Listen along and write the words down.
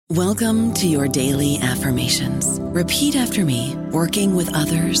Welcome to your daily affirmations. Repeat after me. Working with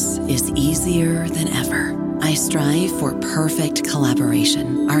others is easier than ever. I strive for perfect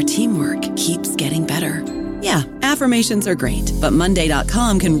collaboration. Our teamwork keeps getting better. Yeah, affirmations are great, but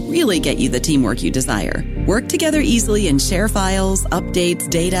Monday.com can really get you the teamwork you desire. Work together easily and share files, updates,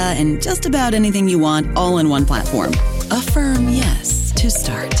 data, and just about anything you want all in one platform. Affirm yes to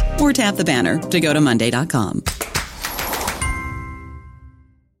start, or tap the banner to go to Monday.com.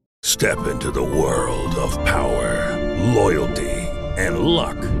 Step into the world of power, loyalty, and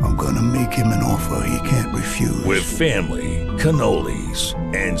luck. I'm gonna make him an offer he can't refuse. With family, cannolis,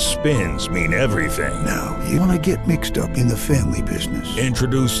 and spins mean everything. Now, you wanna get mixed up in the family business.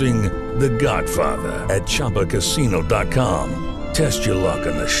 Introducing The Godfather at ChumbaCasino.com. Test your luck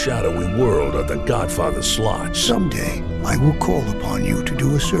in the shadowy world of The Godfather slot. Someday, I will call upon you to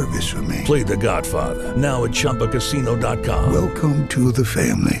do a service for me. Play The Godfather, now at ChumbaCasino.com. Welcome to the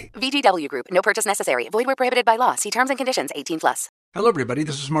family. VGW Group. No purchase necessary. Void where prohibited by law. See terms and conditions. 18+. Hello, everybody.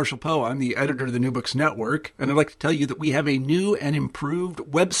 This is Marshall Poe. I'm the editor of the New Books Network, and I'd like to tell you that we have a new and improved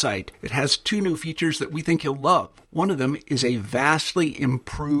website. It has 2 new features that we think you'll love. One of them is a vastly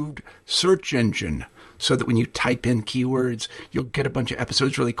improved search engine, so that when you type in keywords, you'll get a bunch of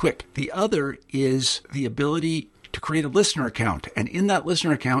episodes really quick. The other is the ability to create a listener account. And in that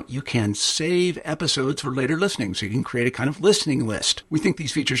listener account, you can save episodes for later listening. So you can create a kind of listening list. We think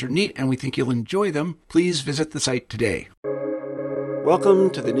these features are neat and we think you'll enjoy them. Please visit the site today.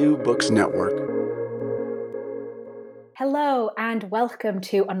 Welcome to the New Books Network. Hello and welcome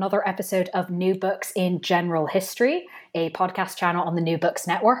to another episode of New Books in General History, a podcast channel on the New Books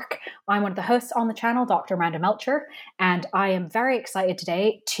Network. I'm one of the hosts on the channel, Dr. Miranda Melcher, and I am very excited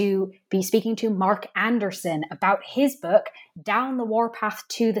today to be speaking to Mark Anderson about his book, Down the Warpath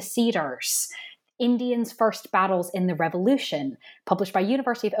to the Cedars, Indians' First Battles in the Revolution, published by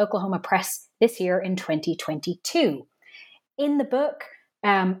University of Oklahoma Press this year in 2022. In the book,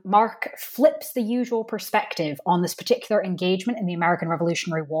 Mark flips the usual perspective on this particular engagement in the American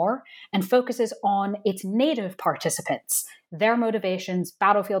Revolutionary War and focuses on its native participants, their motivations,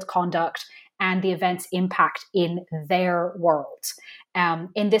 battlefield conduct, and the event's impact in their world.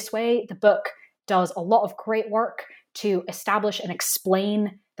 In this way, the book does a lot of great work to establish and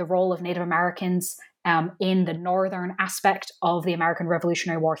explain the role of Native Americans in the northern aspect of the American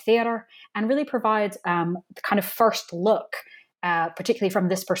Revolutionary War theater, and really provides the kind of first look, particularly from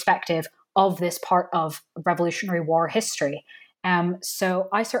this perspective, of this part of Revolutionary War history. So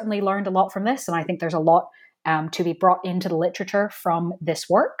I certainly learned a lot from this, and I think there's a lot to be brought into the literature from this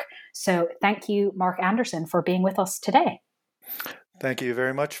work. So thank you, Mark Anderson, for being with us today. Thank you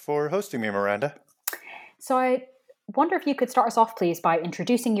very much for hosting me, Miranda. So I wonder if you could start us off, please, by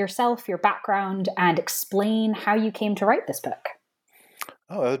introducing yourself, your background, and explain how you came to write this book.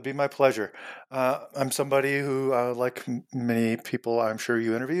 Oh, it would be my pleasure. I'm somebody who, like many people I'm sure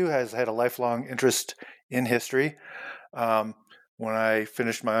you interview, has had a lifelong interest in history. When I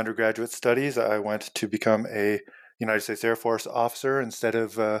finished my undergraduate studies, I went to become a United States Air Force officer instead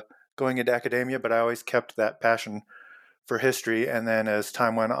of going into academia, but I always kept that passion for history. And then as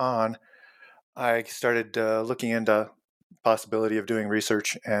time went on, I started looking into possibility of doing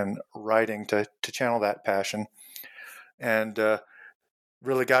research and writing to channel that passion. And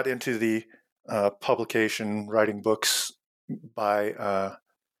really got into the publication, writing books by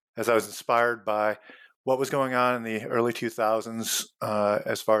as I was inspired by what was going on in the early 2000s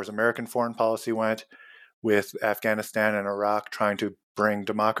as far as American foreign policy went, with Afghanistan and Iraq trying to bring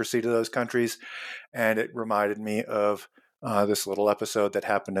democracy to those countries. And it reminded me of this little episode that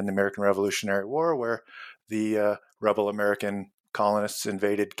happened in the American Revolutionary War, where the rebel American colonists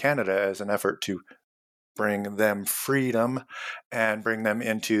invaded Canada as an effort to bring them freedom and bring them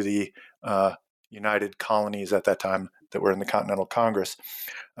into the United Colonies at that time that were in the Continental Congress.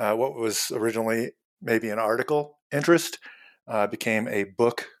 What was originally maybe an article interest became a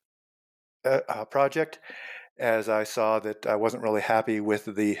book project, as I saw that I wasn't really happy with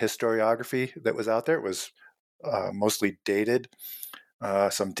the historiography that was out there. It was mostly dated,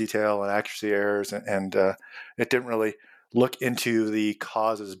 some detail and accuracy errors, and it didn't really look into the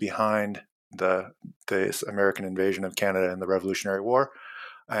causes behind this American invasion of Canada in the Revolutionary War.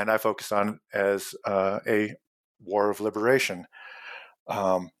 And I focused on it as a war of liberation.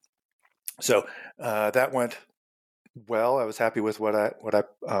 So that went well. I was happy with what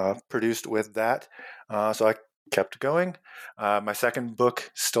I produced with that. So I kept going. My second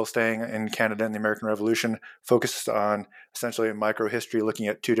book, still staying in Canada and the American Revolution, focused on essentially a microhistory, looking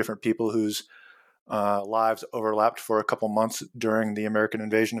at 2 different people whose lives overlapped for a couple months during the American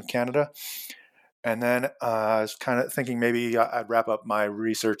invasion of Canada. And then I was kind of thinking maybe I'd wrap up my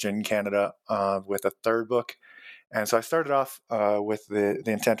research in Canada with a third book. And so I started off with the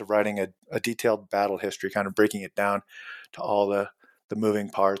intent of writing a detailed battle history, kind of breaking it down to all the moving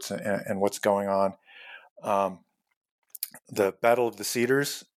parts and what's going on. The Battle of the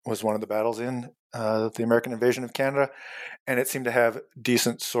Cedars was one of the battles in the American invasion of Canada, and it seemed to have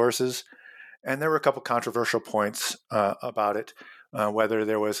decent sources. And there were a couple controversial points about it, whether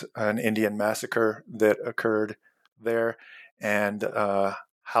there was an Indian massacre that occurred there, and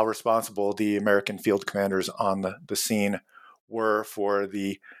how responsible the American field commanders on the scene were for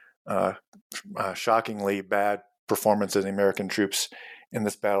the shockingly bad performance of the American troops in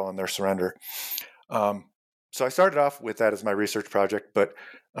this battle and their surrender. So I started off with that as my research project, but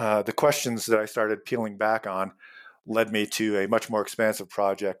the questions that I started peeling back on led me to a much more expansive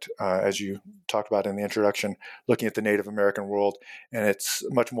project, as you talked about in the introduction, looking at the Native American world. And it's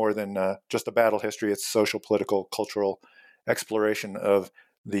much more than just a battle history. It's social, political, cultural exploration of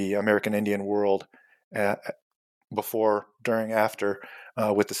the American Indian world before, during, after,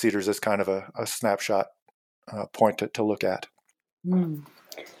 with the Cedars as kind of a snapshot point to look at.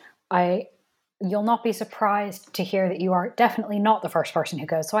 You'll not be surprised to hear that you are definitely not the first person who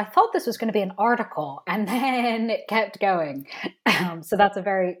goes, so I thought this was going to be an article, and then it kept going. So that's a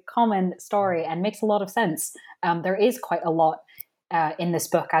very common story and makes a lot of sense. There is quite a lot in this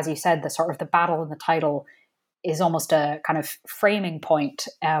book. As you said, the sort of the battle in the title is almost a kind of framing point,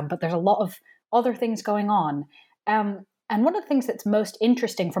 but there's a lot of other things going on. And one of the things that's most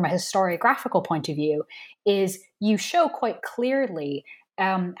interesting from a historiographical point of view is you show quite clearly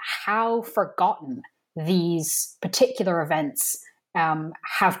how forgotten these particular events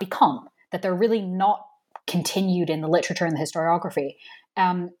have become, that they're really not continued in the literature and the historiography,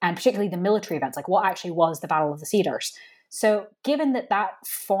 and particularly the military events, like what actually was the Battle of the Cedars. So given that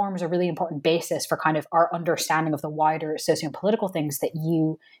forms a really important basis for kind of our understanding of the wider socio-political things that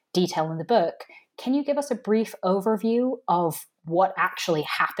you detail in the book, can you give us a brief overview of what actually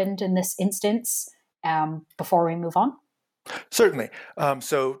happened in this instance before we move on? Certainly.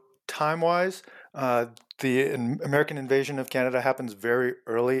 So time-wise, the American invasion of Canada happens very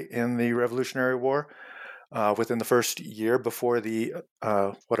early in the Revolutionary War, within the first year before the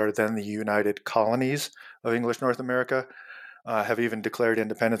what are then the United Colonies of English North America have even declared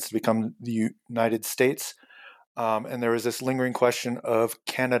independence to become the United States. And there was this lingering question of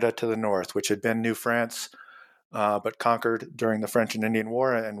Canada to the north, which had been New France, but conquered during the French and Indian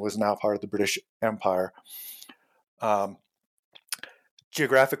War and was now part of the British Empire.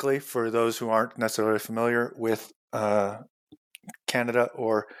 Geographically, for those who aren't necessarily familiar with Canada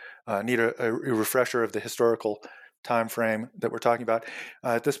or need a refresher of the historical time frame that we're talking about,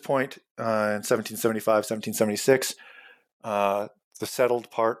 at this point in 1775, 1776, the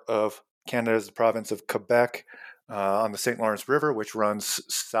settled part of Canada is the province of Quebec on the St. Lawrence River, which runs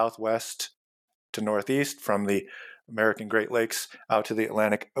southwest to northeast from the American Great Lakes out to the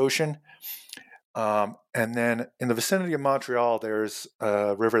Atlantic Ocean. And then in the vicinity of Montreal, there's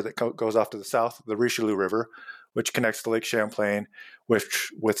a river that goes off to the south, the Richelieu River, which connects to Lake Champlain,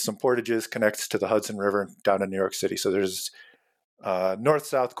 which with some portages connects to the Hudson River down to New York City. So there's a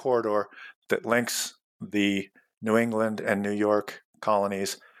north-south corridor that links the New England and New York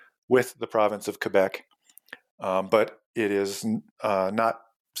colonies with the province of Quebec. But it is not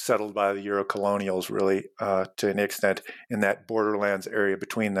settled by the Euro-colonials really to any extent in that borderlands area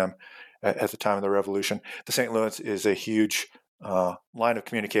between them. At the time of the Revolution. The St. Louis is a huge line of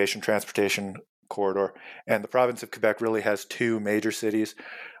communication, transportation corridor, and the province of Quebec really has two major cities,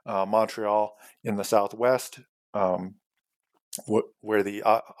 Montreal in the southwest, where the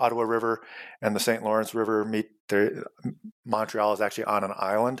Ottawa River and the St. Lawrence River meet. Montreal is actually on an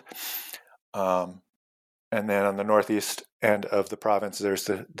island. And then on the northeast end of the province, there's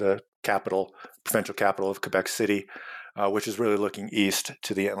the capital, provincial capital of Quebec City, which is really looking east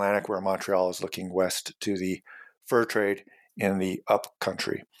to the Atlantic, where Montreal is looking west to the fur trade in the up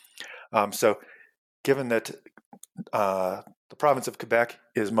country. So given that the province of Quebec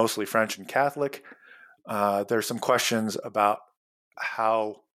is mostly French and Catholic, there's some questions about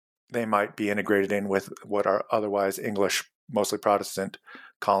how they might be integrated in with what are otherwise English, mostly Protestant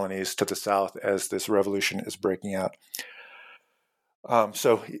colonies to the south as this revolution is breaking out.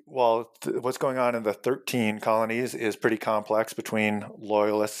 So while what's going on in the 13 colonies is pretty complex between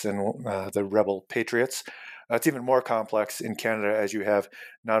loyalists and the rebel patriots, it's even more complex in Canada as you have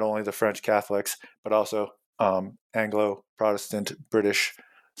not only the French Catholics, but also Anglo-Protestant British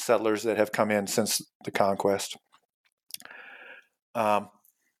settlers that have come in since the conquest.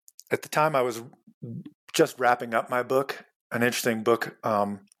 At the time I was just wrapping up my book, an interesting book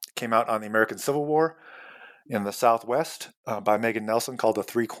came out on the American Civil War in the Southwest by Megan Nelson, called the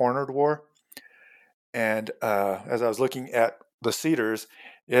Three-Cornered War. And as I was looking at the Cedars,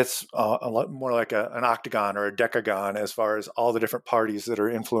 it's a lot more like an octagon or a decagon as far as all the different parties that are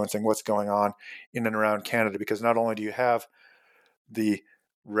influencing what's going on in and around Canada, because not only do you have the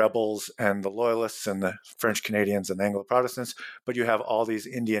rebels and the loyalists and the French Canadians and Anglo-Protestants, but you have all these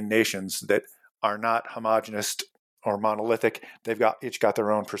Indian nations that are not homogenous or monolithic. They've each got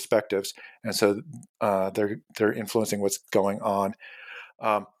their own perspectives, and so they're influencing what's going on.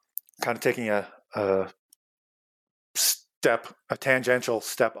 Kind of taking a tangential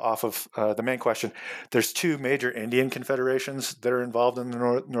step off of the main question. There's two major Indian confederations that are involved in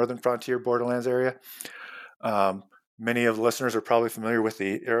the northern frontier borderlands area. Many of the listeners are probably familiar with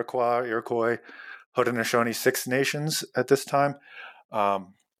the Iroquois, Haudenosaunee Six Nations at this time.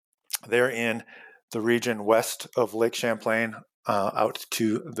 They're in the region west of Lake Champlain out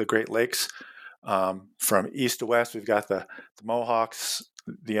to the Great Lakes. From east to west, we've got the Mohawks,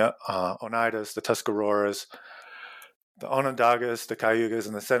 the Oneidas, the Tuscaroras, the Onondagas, the Cayugas,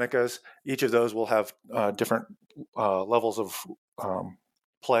 and the Senecas. Each of those will have different levels of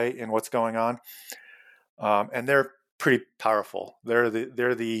play in what's going on, and they're pretty powerful. They're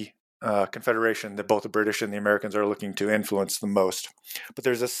the confederation that both the British and the Americans are looking to influence the most. But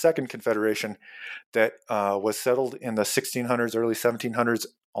there's a second confederation that was settled in the 1600s, early 1700s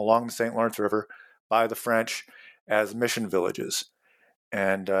along the St. Lawrence River by the French as mission villages.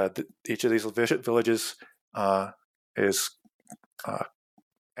 And each of these villages is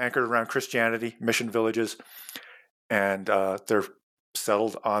anchored around Christianity, mission villages, and they're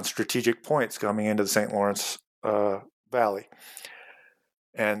settled on strategic points coming into the St. Lawrence Valley.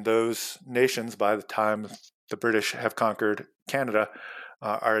 And those nations, by the time the British have conquered Canada,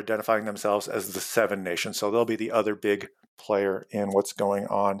 are identifying themselves as the Seven Nations. So they'll be the other big player in what's going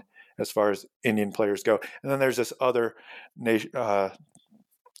on as far as Indian players go. And then there's this other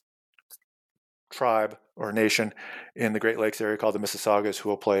tribe or nation in the Great Lakes area called the Mississaugas, who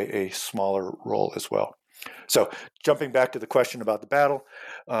will play a smaller role as well. So jumping back to the question about the battle,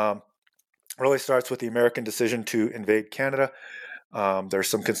 really starts with the American decision to invade Canada. There's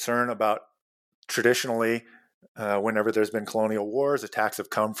some concern about traditionally, whenever there's been colonial wars, attacks have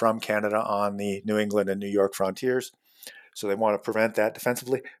come from Canada on the New England and New York frontiers. So they want to prevent that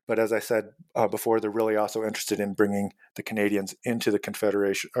defensively. But as I said before, they're really also interested in bringing the Canadians into the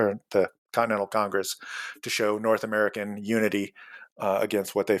Confederation or the Continental Congress to show North American unity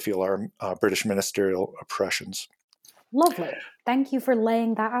against what they feel are British ministerial oppressions. Lovely. Thank you for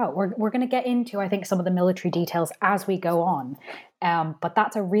laying that out. We're going to get into, I think, some of the military details as we go on. But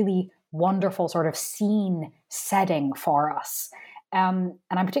that's a really wonderful sort of scene setting for us. And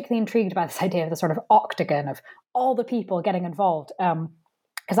I'm particularly intrigued by this idea of the sort of octagon of all the people getting involved.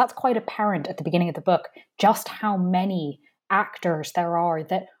 Because that's quite apparent at the beginning of the book, just how many actors there are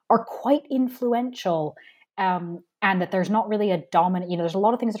that are quite influential, and that there's not really a dominant, there's a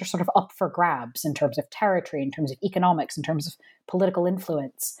lot of things that are sort of up for grabs in terms of territory, in terms of economics, in terms of political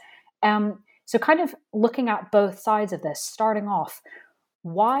influence. So kind of looking at both sides of this, starting off,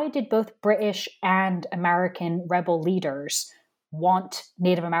 why did both British and American rebel leaders want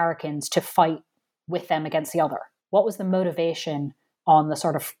Native Americans to fight with them against the other? What was the motivation on the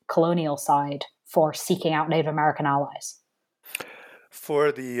sort of colonial side for seeking out Native American allies?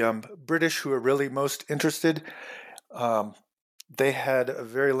 For the British, who are really most interested, they had a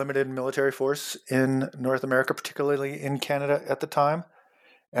very limited military force in North America, particularly in Canada at the time.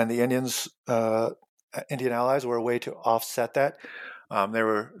 And the Indian allies were a way to offset that.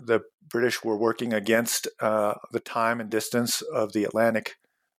 The British were working against the time and distance of the Atlantic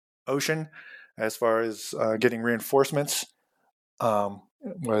Ocean as far as getting reinforcements,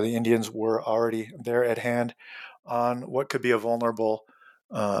 where the Indians were already there at hand on what could be a vulnerable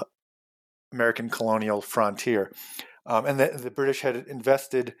American colonial frontier. And the British had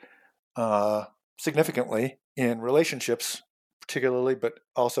invested significantly in relationships, particularly, but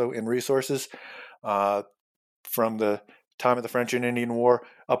also in resources from the time of the French and Indian War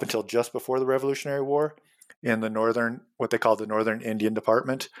up until just before the Revolutionary War in the northern, what they called the Northern Indian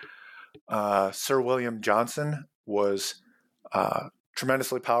Department. Sir William Johnson was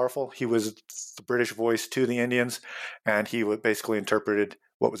tremendously powerful. He was the British voice to the Indians, and he basically interpreted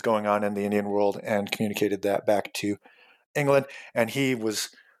what was going on in the Indian world and communicated that back to England. And he was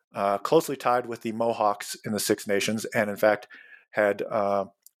closely tied with the Mohawks in the Six Nations, and in fact had a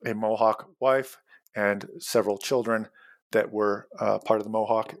Mohawk wife and several children that were part of the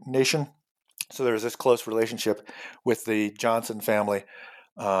Mohawk Nation. So there was this close relationship with the Johnson family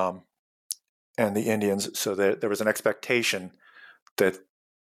and the Indians, so that there was an expectation that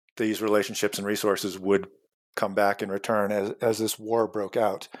these relationships and resources would come back in return as this war broke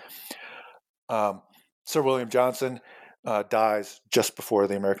out. Sir William Johnson dies just before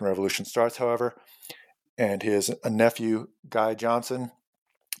the American Revolution starts, however, and his nephew, Guy Johnson,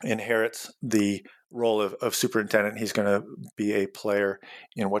 inherits the role of superintendent. He's going to be a player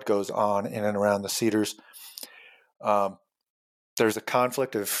in what goes on in and around the Cedars. There's a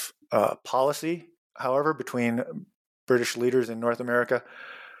conflict of policy, however, between British leaders in North America.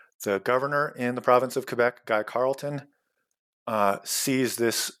 The governor in the province of Quebec, Guy Carleton, sees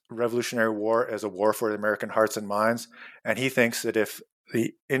this Revolutionary War as a war for the American hearts and minds, and he thinks that if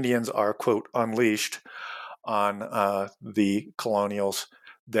the Indians are, quote, unleashed on the colonials,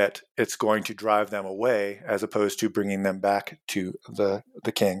 that it's going to drive them away as opposed to bringing them back to the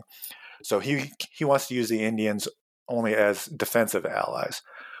king. So he wants to use the Indians only as defensive allies,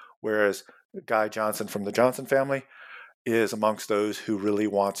 whereas Guy Johnson from the Johnson family is amongst those who really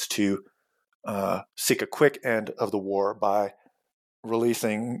wants to seek a quick end of the war by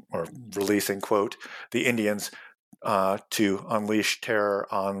releasing, quote, the Indians to unleash terror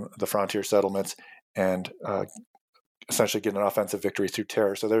on the frontier settlements and essentially get an offensive victory through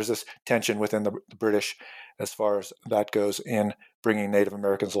terror. So there's this tension within the British as far as that goes in bringing Native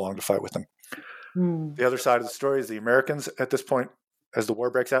Americans along to fight with them. The other side of the story is the Americans at this point, as the war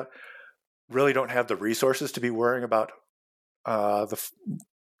breaks out, really don't have the resources to be worrying about the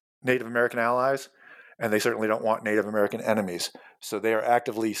Native American allies, and they certainly don't want Native American enemies. So they are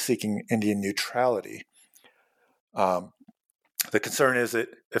actively seeking Indian neutrality. The concern is that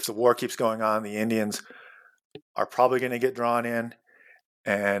if the war keeps going on, the Indians are probably going to get drawn in,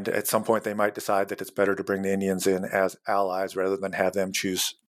 and at some point they might decide that it's better to bring the Indians in as allies rather than have them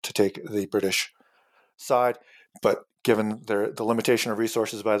choose to take the British side. But given the limitation of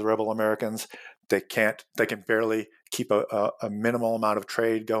resources by the rebel Americans, they can barely keep a minimal amount of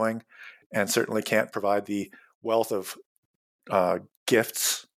trade going, and certainly can't provide the wealth of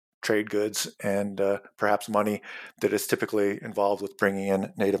gifts, trade goods, and perhaps money that is typically involved with bringing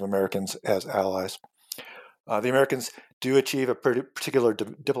in Native Americans as allies. The Americans do achieve a particular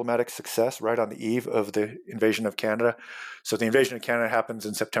diplomatic success right on the eve of the invasion of Canada. So the invasion of Canada happens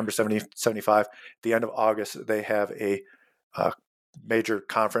in September 1775. At the end of August, they have a major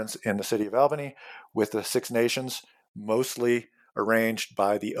conference in the city of Albany with the Six Nations, mostly arranged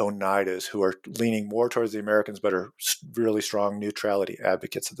by the Oneidas, who are leaning more towards the Americans but are really strong neutrality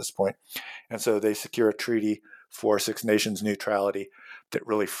advocates at this point. And so they secure a treaty for Six Nations neutrality that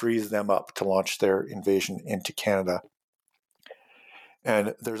really frees them up to launch their invasion into Canada.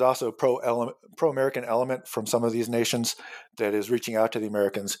 And there's also a pro-American element from some of these nations that is reaching out to the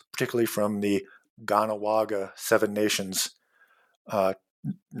Americans, particularly from the Ganawagga Seven Nations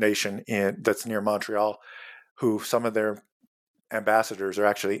nation that's near Montreal, who some of their ambassadors are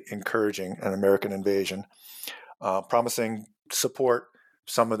actually encouraging an American invasion, promising support,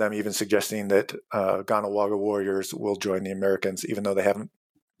 some of them even suggesting that Ganawagga warriors will join the Americans, even though they haven't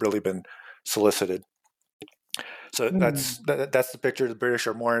really been solicited. So that's the picture. The British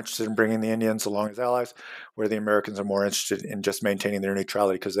are more interested in bringing the Indians along as allies, where the Americans are more interested in just maintaining their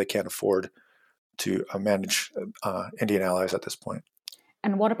neutrality because they can't afford to manage Indian allies at this point.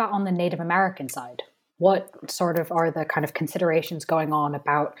 And what about on the Native American side? What sort of are the kind of considerations going on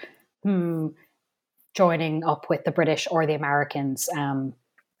about joining up with the British or the Americans?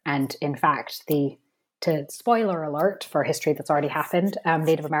 And in fact, to spoiler alert for history that's already happened,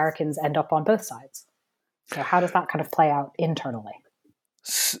 Native Americans end up on both sides. So how does that kind of play out internally?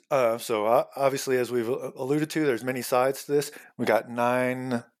 So obviously, as we've alluded to, there's many sides to this. We got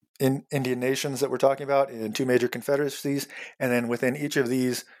 9 Indian nations that we're talking about in 2 major confederacies, and then within each of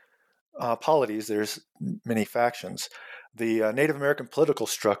these polities, there's many factions. The Native American political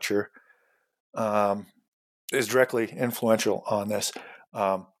structure is directly influential on this.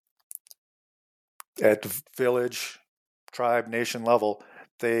 At the village, tribe, nation level,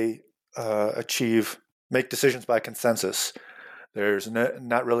 they make decisions by consensus. There's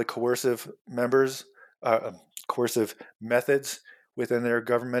not really coercive methods within their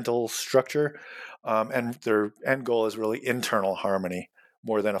governmental structure, and their end goal is really internal harmony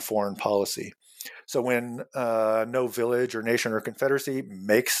more than a foreign policy. So when no village or nation or confederacy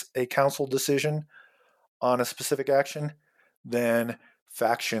makes a council decision on a specific action, then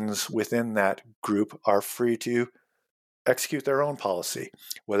factions within that group are free to execute their own policy,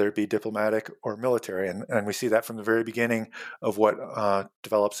 whether it be diplomatic or military. And we see that from the very beginning of what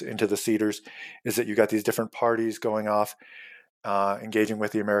develops into the Cedars, is that you got these different parties going off, engaging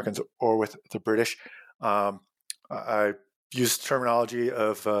with the Americans or with the British. I use terminology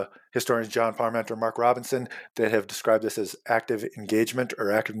of historians John Parmenter and Mark Robinson that have described this as active engagement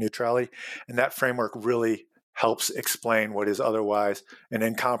or active neutrality. And that framework really helps explain what is otherwise an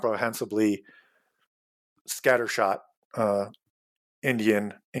incomprehensibly scattershot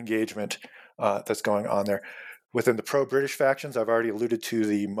Indian engagement that's going on there. Within the pro-British factions, I've already alluded to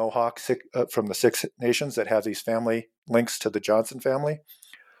the Mohawk from the Six Nations that have these family links to the Johnson family.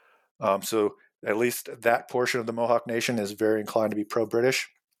 So at least that portion of the Mohawk Nation is very inclined to be pro-British.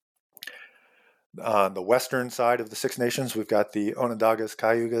 On the western side of the Six Nations, we've got the Onondagas,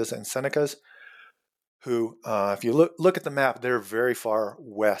 Cayugas, and Senecas, who, if you look at the map, they're very far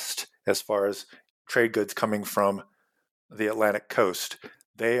west as far as trade goods coming from the Atlantic coast.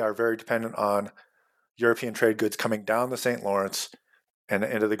 They are very dependent on European trade goods coming down the St. Lawrence and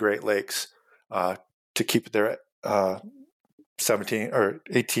into the Great Lakes to keep their 17th or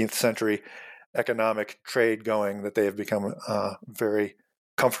 18th century economic trade going that they have become very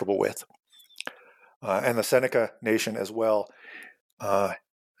comfortable with. And the Seneca Nation as well are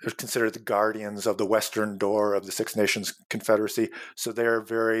considered the guardians of the western door of the Six Nations Confederacy. So they're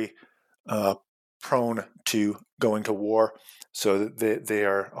very prone to going to war. So they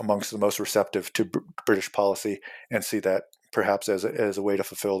are amongst the most receptive to British policy and see that perhaps as a way to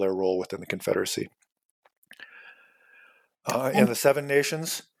fulfill their role within the Confederacy. In the Seven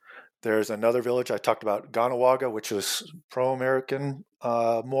Nations, there's another village. I talked about Ganawaga, which is pro-American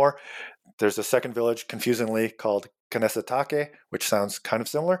more. There's a second village, confusingly, called Kanesatake, which sounds kind of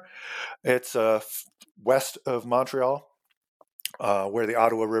similar. It's west of Montreal, where the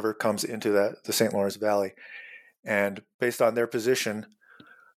Ottawa River comes into the St. Lawrence Valley. And based on their position,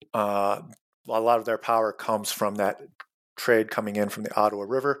 a lot of their power comes from that trade coming in from the Ottawa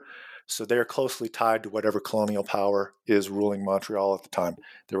River. So they're closely tied to whatever colonial power is ruling Montreal at the time.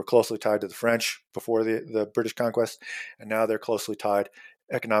 They were closely tied to the French before the British conquest, and now they're closely tied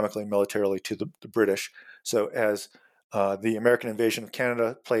economically and militarily to the British. So as the American invasion of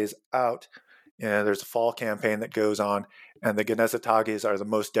Canada plays out, there's a fall campaign that goes on, and the Kanesatake are the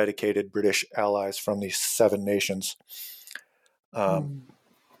most dedicated British allies from these Seven Nations. So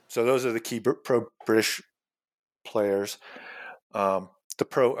those are the key pro-British players. The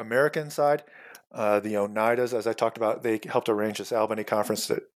pro-American side, the Oneidas, as I talked about, they helped arrange this Albany conference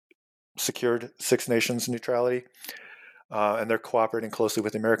that secured Six Nations neutrality, and they're cooperating closely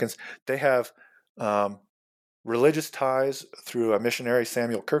with the Americans. They have religious ties through a missionary,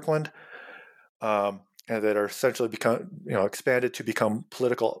 Samuel Kirkland, and that are essentially expanded to become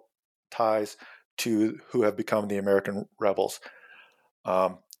political ties to who have become the American rebels.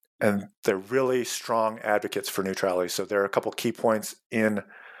 And they're really strong advocates for neutrality. So there are a couple key points in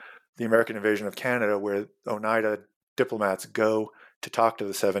the American invasion of Canada where Oneida diplomats go to talk to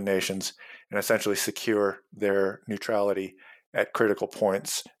the Seven Nations and essentially secure their neutrality at critical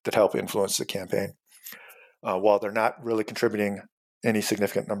points that help influence the campaign, while they're not really contributing any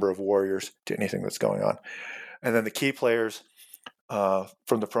significant number of warriors to anything that's going on. And then the key players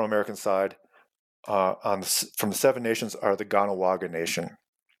from the pro-American side from the Seven Nations are the Ganawaga Nation.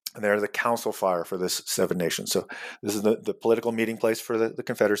 And they're the council fire for this Seven Nations. So this is the political meeting place for the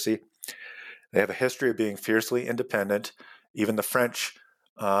Confederacy. They have a history of being fiercely independent. Even the French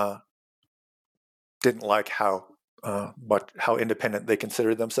didn't like how independent they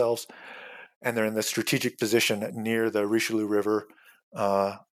considered themselves. And they're in the strategic position near the Richelieu River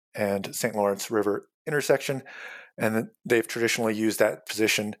and St. Lawrence River intersection. And they've traditionally used that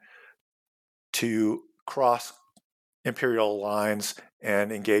position to cross imperial lines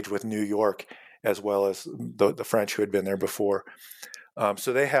and engage with New York, as well as the French who had been there before.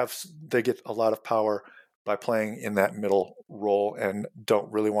 So they get a lot of power by playing in that middle role and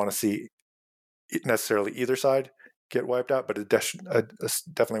don't really want to see necessarily either side get wiped out, but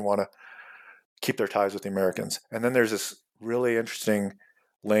definitely want to keep their ties with the Americans. And then there's this really interesting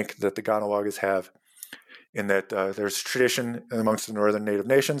link that the Ganawagas have in that there's tradition amongst the northern native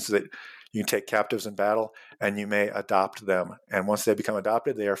nations that you can take captives in battle and you may adopt them. And once they become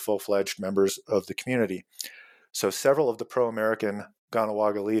adopted, they are full-fledged members of the community. So several of the pro-American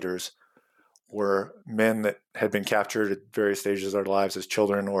Ganawaga leaders were men that had been captured at various stages of their lives as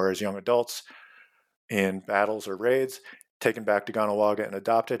children or as young adults in battles or raids, taken back to Ganawaga and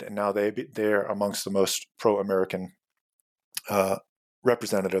adopted, and now they're amongst the most pro-American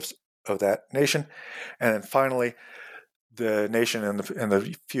representatives of that nation. And then finally, the nation in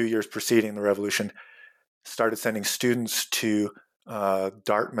the few years preceding the revolution started sending students to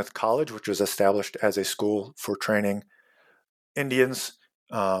Dartmouth College, which was established as a school for training Indians,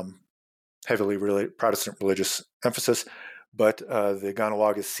 heavily Protestant religious emphasis. But the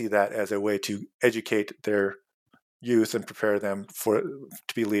Ganawagas see that as a way to educate their youth and prepare them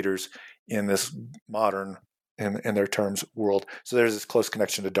to be leaders in this modern, in their terms, world. So there's this close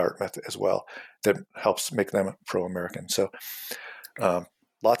connection to Dartmouth as well that helps make them pro-American. So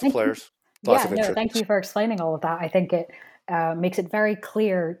lots of players, lots of interest. Thank you for explaining all of that. I think it makes it very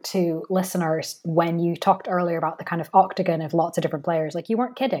clear to listeners when you talked earlier about the kind of octagon of lots of different players. Like, you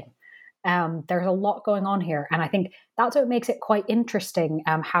weren't kidding. There's a lot going on here. And I think that's what makes it quite interesting,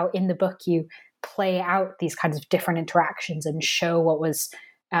 how in the book you play out these kinds of different interactions and show what was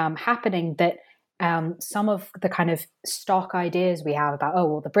happening, that some of the kind of stock ideas we have about, oh,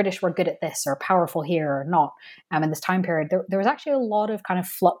 well, the British were good at this or powerful here or not in this time period, there was actually a lot of kind of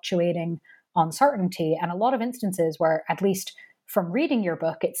fluctuating uncertainty, and a lot of instances where, at least from reading your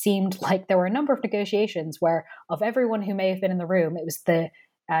book, it seemed like there were a number of negotiations where, of everyone who may have been in the room, it was the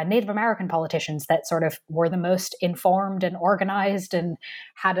Native American politicians that sort of were the most informed and organized and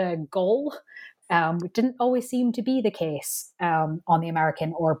had a goal. It didn't always seem to be the case on the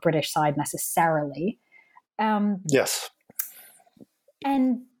American or British side necessarily. Yes.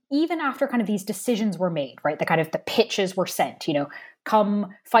 And even after kind of these decisions were made, right, the pitches were sent, come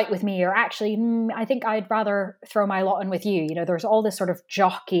fight with me, or actually, I think I'd rather throw my lot in with you. There's all this sort of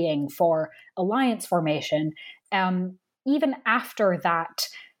jockeying for alliance formation. Even after that,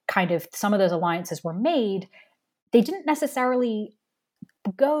 kind of some of those alliances were made, they didn't necessarily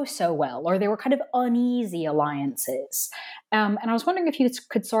go so well, or they were kind of uneasy alliances. And I was wondering if you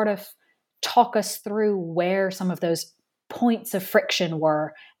could sort of talk us through where some of those points of friction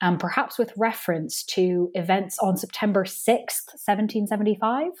were, perhaps with reference to events on September 6th,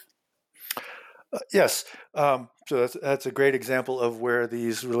 1775? Yes. So that's a great example of where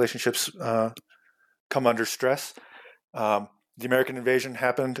these relationships come under stress. The American invasion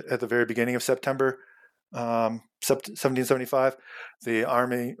happened at the very beginning of September 1775. The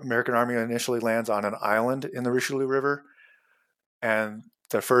American Army initially lands on an island in the Richelieu River, and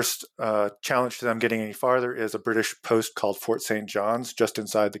the first challenge to them getting any farther is a British post called Fort St. John's, just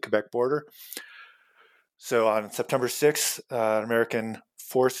inside the Quebec border. So on September 6th, an American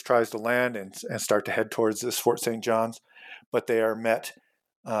force tries to land and start to head towards this Fort St. John's, but they are met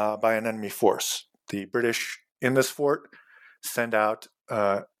by an enemy force. The British in this fort send out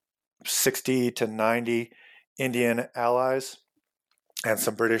 60 to 90 Indian allies and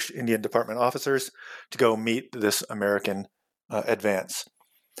some British Indian Department officers to go meet this American advance.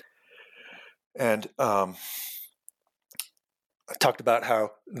 And I talked about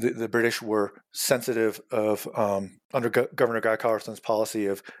how the British were sensitive of under Governor Guy Carleton's policy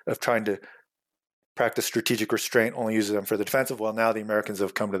of trying to practice strategic restraint, only use them for the defensive. Well, now the Americans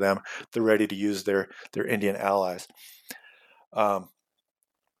have come to them; they're ready to use their Indian allies.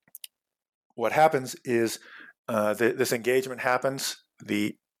 What happens is this engagement happens.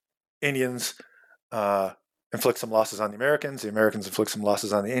 The Indians inflict some losses on the Americans inflict some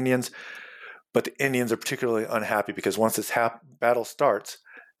losses on the Indians. But the Indians are particularly unhappy because once this battle starts,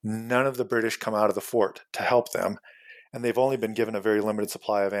 none of the British come out of the fort to help them, and they've only been given a very limited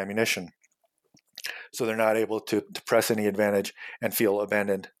supply of ammunition. So they're not able to press any advantage and feel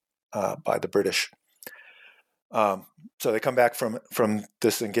abandoned by the British. So they come back from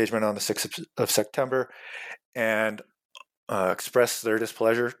this engagement on the 6th of September and express their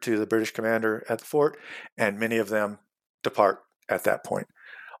displeasure to the British commander at the fort, and many of them depart at that point.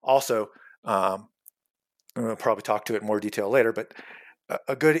 Also, we'll probably talk to it in more detail later, but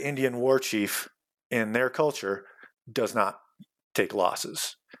a good Indian war chief in their culture does not take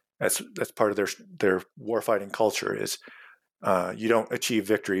losses. That's part of their warfighting culture is you don't achieve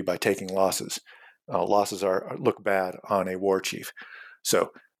victory by taking losses. Losses look bad on a war chief.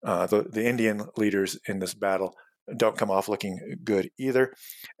 So the Indian leaders in this battle don't come off looking good either.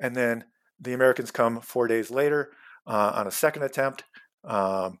 And then the Americans come 4 days later on a second attempt,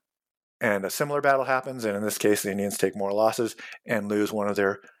 and a similar battle happens. And in this case, the Indians take more losses and lose one of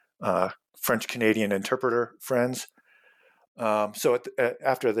their French-Canadian interpreter friends. So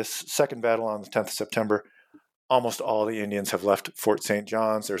after this second battle on the 10th of September, almost all the Indians have left Fort St.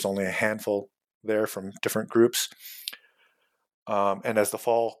 John's. There's only a handful there from different groups. And as the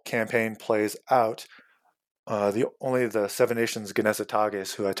fall campaign plays out, only the Seven Nations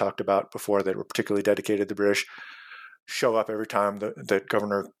Gennesautages, who I talked about before, that were particularly dedicated to the British, show up every time that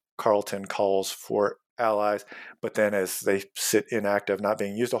Governor Carleton calls for allies. But then as they sit inactive, not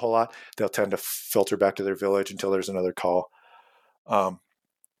being used a whole lot, they'll tend to filter back to their village until there's another call.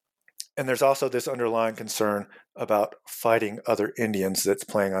 And there's also this underlying concern about fighting other Indians that's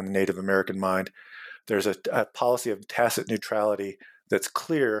playing on the Native American mind. There's a policy of tacit neutrality that's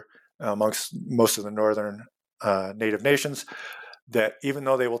clear amongst most of the northern Native nations, that even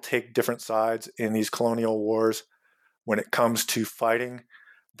though they will take different sides in these colonial wars, when it comes to fighting,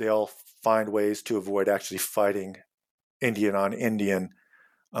 they'll find ways to avoid actually fighting Indian on Indian,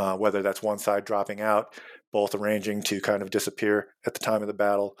 whether that's one side dropping out, both arranging to kind of disappear at the time of the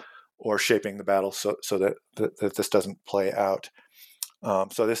battle, or shaping the battle so that this doesn't play out.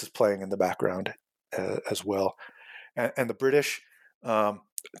 So this is playing in the background as well. And the British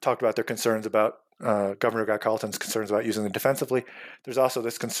talked about their concerns about Governor Guy Carleton's concerns about using them defensively. There's also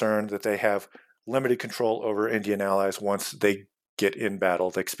this concern that they have limited control over Indian allies once they get in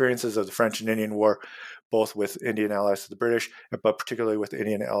battle. The experiences of the French and Indian War, both with Indian allies to the British, but particularly with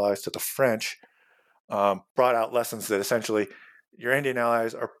Indian allies to the French, brought out lessons that essentially your Indian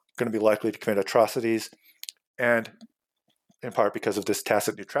allies are going to be likely to commit atrocities, and in part because of this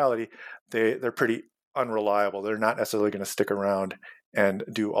tacit neutrality, they're pretty unreliable. They're not necessarily going to stick around and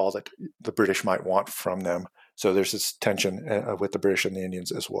do all that the British might want from them. So there's this tension with the British and the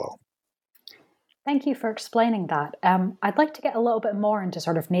Indians as well. Thank you for explaining that. I'd like to get a little bit more into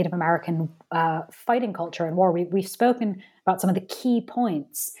sort of Native American fighting culture and war. We've spoken about some of the key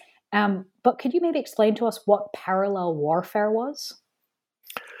points, but could you maybe explain to us what parallel warfare was?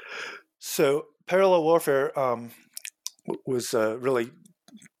 So parallel warfare was really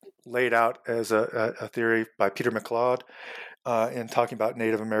laid out as a theory by Peter MacLeod in talking about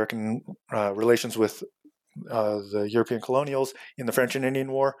Native American relations with the European colonials in the French and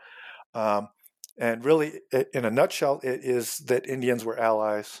Indian War. And really, in a nutshell, it is that Indians were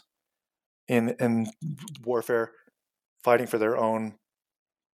allies in warfare, fighting for their own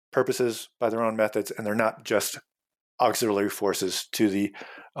purposes by their own methods, and they're not just auxiliary forces to the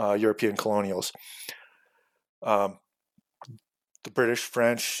European colonials. The British,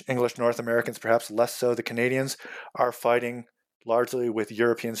 French, English, North Americans, perhaps less so the Canadians, are fighting largely with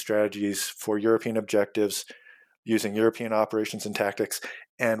European strategies for European objectives, using European operations and tactics,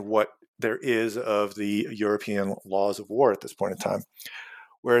 and what there is of the European laws of war at this point in time.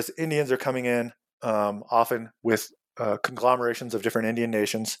 Whereas Indians are coming in often with conglomerations of different Indian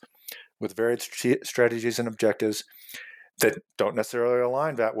nations with varied strategies and objectives that don't necessarily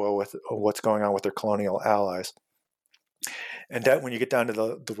align that well with what's going on with their colonial allies. And that when you get down to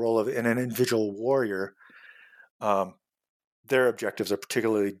the role of an individual warrior, their objectives are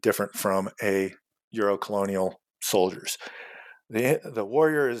particularly different from a Euro-colonial soldier's. The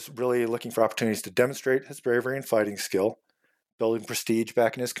warrior is really looking for opportunities to demonstrate his bravery and fighting skill, building prestige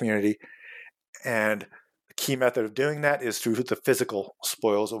back in his community, and the key method of doing that is through the physical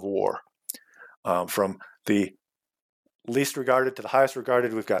spoils of war. From the least regarded to the highest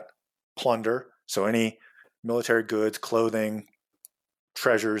regarded, we've got plunder, so any military goods, clothing,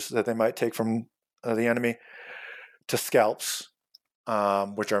 treasures that they might take from the enemy, to scalps,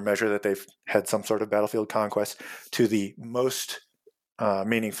 which are a measure that they've had some sort of battlefield conquest, to the most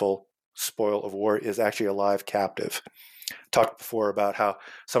meaningful spoil of war is actually a live captive. Talked before about how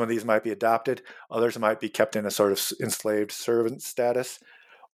some of these might be adopted, others might be kept in a sort of enslaved servant status,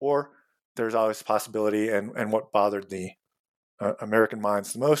 or there's always the possibility, and what bothered the American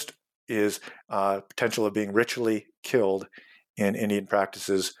minds the most is potential of being ritually killed in Indian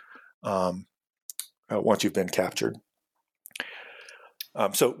practices once you've been captured.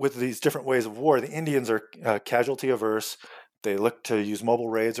 So with these different ways of war, the Indians are casualty averse. They look to use mobile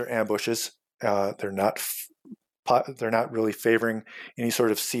raids or ambushes. They're not really favoring any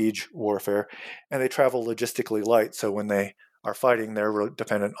sort of siege warfare, and they travel logistically light. So when they are fighting, they're really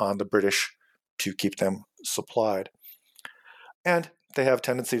dependent on the British to keep them supplied. And they have a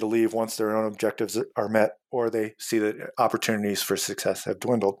tendency to leave once their own objectives are met, or they see that opportunities for success have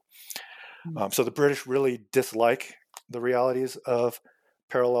dwindled. So the British really dislike the realities of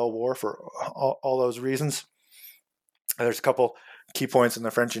parallel war for all those reasons. And there's a couple key points in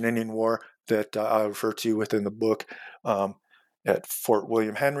the French and Indian War that I refer to within the book at Fort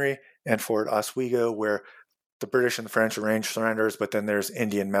William Henry and Fort Oswego, where the British and the French arrange surrenders, but then there's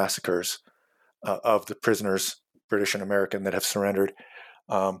Indian massacres of the prisoners, British and American, that have surrendered.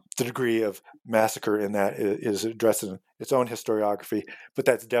 The degree of massacre in that is addressed in its own historiography, but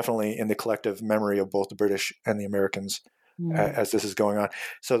that's definitely in the collective memory of both the British and the Americans as this is going on.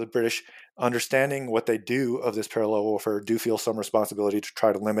 So the British, understanding what they do of this parallel warfare, do feel some responsibility to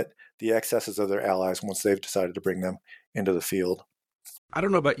try to limit the excesses of their allies once they've decided to bring them into the field. I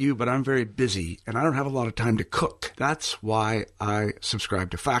don't know about you, but I'm very busy and I don't have a lot of time to cook. That's why I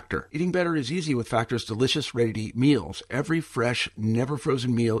subscribe to Factor. Eating better is easy with Factor's delicious, ready-to-eat meals. Every fresh, never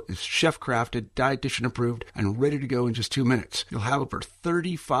frozen meal is chef-crafted, dietitian approved, and ready to go in just 2 minutes. You'll have over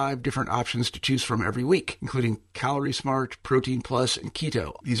 35 different options to choose from every week, including Calorie Smart, Protein Plus, and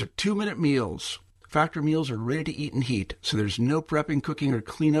Keto. These are 2-minute meals. Factor meals are ready to eat and heat, so there's no prepping, cooking, or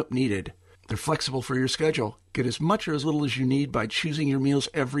cleanup needed. They're flexible for your schedule, Get as much or as little as you need by choosing your meals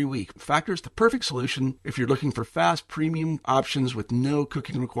every week. Factor is the perfect solution if you're looking for fast, premium options with no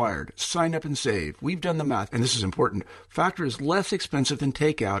cooking required. Sign up and save. We've done the math, and this is important. Factor is less expensive than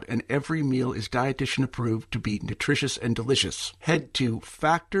takeout, and every meal is dietitian approved to be nutritious and delicious. Head to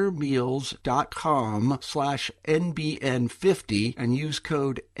factormeals.com/NBN50 and use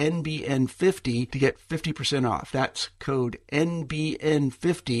code NBN50 to get 50% off. That's code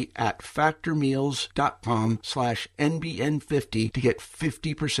NBN50 at factormeals.com/NBN50 to get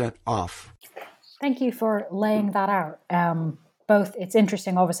 50% off. Thank you for laying that out. Both, it's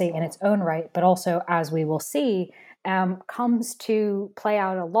interesting, obviously, in its own right, but also, as we will see, comes to play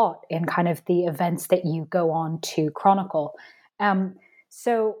out a lot in kind of the events that you go on to chronicle.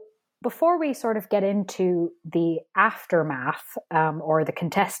 So before we sort of get into the aftermath or the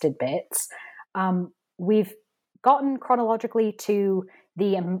contested bits, we've gotten chronologically to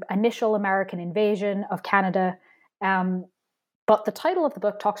the initial American invasion of Canada, but the title of the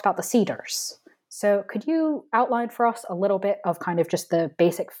book talks about the Cedars. So could you outline for us a little bit of kind of just the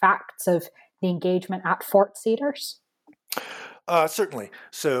basic facts of the engagement at Fort Cedars? Certainly.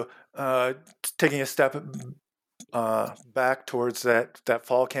 So taking a step back towards that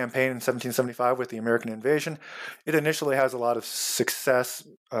fall campaign in 1775 with the American invasion, it initially has a lot of success.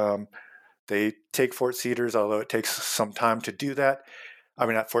 They take Fort Cedars, although it takes some time to do that. I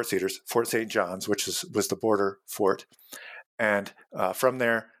mean, not Fort Cedars, Fort St. John's, which was the border fort. And from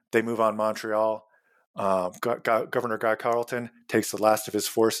there, they move on Montreal. Governor Guy Carleton takes the last of his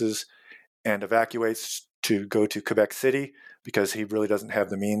forces and evacuates to go to Quebec City because he really doesn't have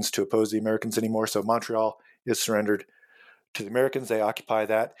the means to oppose the Americans anymore. So Montreal is surrendered to the Americans. They occupy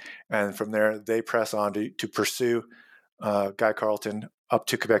that. And from there, they press on to pursue Guy Carleton up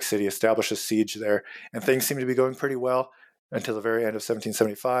to Quebec City, establish a siege there. And things seem to be going pretty well until the very end of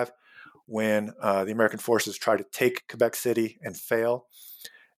 1775, when the American forces try to take Quebec City and fail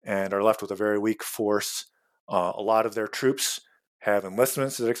and are left with a very weak force. A lot of their troops have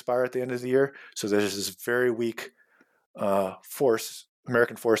enlistments that expire at the end of the year. So there's this very weak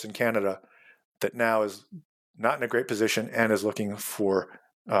American force in Canada that now is not in a great position and is looking for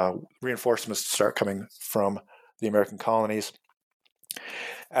reinforcements to start coming from the American colonies.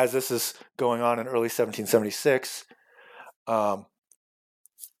 As this is going on in early 1776,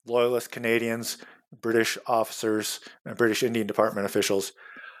 Loyalist Canadians, British officers, and British Indian Department officials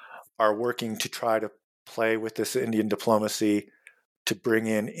are working to try to play with this Indian diplomacy to bring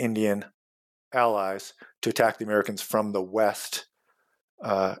in Indian allies to attack the Americans from the west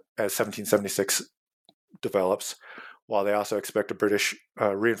as 1776 develops, while they also expect a British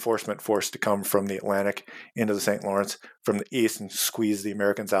reinforcement force to come from the Atlantic into the St. Lawrence from the east and squeeze the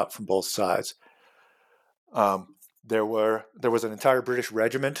Americans out from both sides. There was an entire British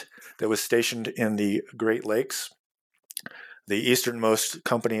regiment that was stationed in the Great Lakes. The easternmost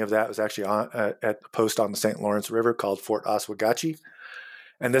company of that was actually at a post on the St. Lawrence River called Fort Oswegatchie.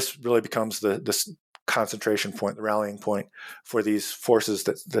 And this really becomes the concentration point, the rallying point for these forces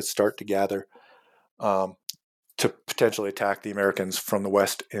that start to gather to potentially attack the Americans from the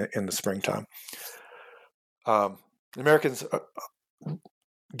west in the springtime. The Americans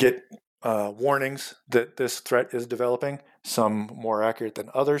get warnings that this threat is developing, some more accurate than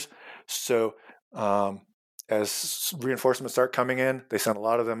others. So as reinforcements start coming in, they send a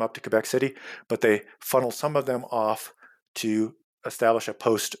lot of them up to Quebec City, but they funnel some of them off to establish a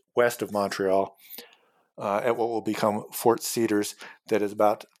post west of Montreal at what will become Fort Cedars, that is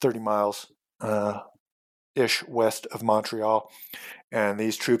about 30 miles ish west of Montreal. And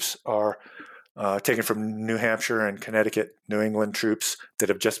these troops are taken from New Hampshire and Connecticut, New England troops that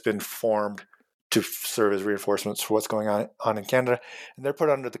have just been formed to serve as reinforcements for what's going on in Canada. And they're put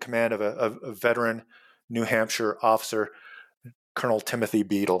under the command of a veteran New Hampshire officer, Colonel Timothy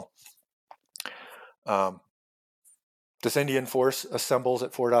Beadle. This Indian force assembles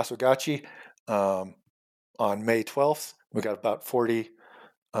at Fort Oswegatchie on May 12th. We got about 40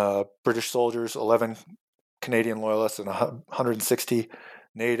 British soldiers, 11 Canadian loyalists, and 160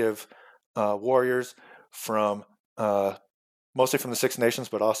 native warriors from mostly from the Six Nations,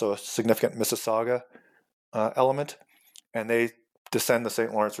 but also a significant Mississauga element. And they descend the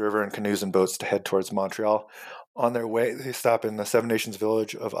St. Lawrence River in canoes and boats to head towards Montreal. On their way, they stop in the Seven Nations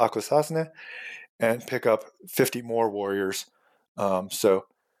village of Akwesasne and pick up 50 more warriors. So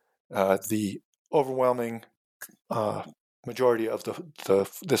the overwhelming majority of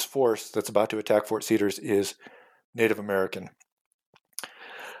this force that's about to attack Fort Cedars is Native American.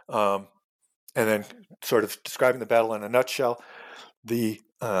 And then sort of describing the battle in a nutshell, the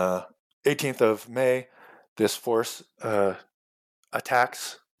 18th of May, this force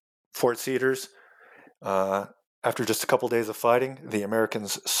attacks Fort Cedars. After just a couple days of fighting, the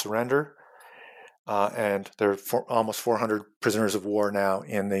Americans surrender, and there are almost 400 prisoners of war now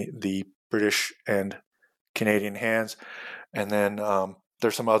in the British and Canadian hands. And then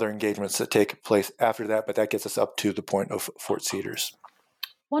there's some other engagements that take place after that, but that gets us up to the point of Fort Cedars.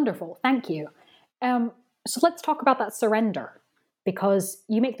 Wonderful, thank you. So let's talk about that surrender, because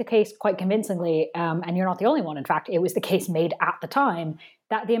you make the case quite convincingly, and you're not the only one. In fact, it was the case made at the time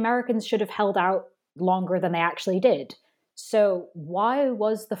that the Americans should have held out longer than they actually did. So why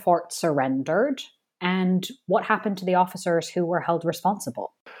was the fort surrendered, and what happened to the officers who were held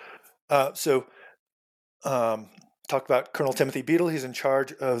responsible? Talked about Colonel Timothy Beadle. He's in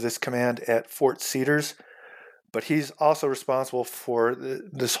charge of this command at Fort Cedars, but he's also responsible for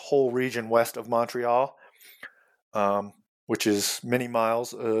this whole region west of Montreal, which is many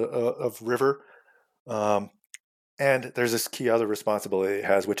miles of river. And there's this key other responsibility he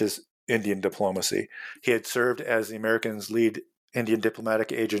has, which is Indian diplomacy. He had served as the Americans' lead Indian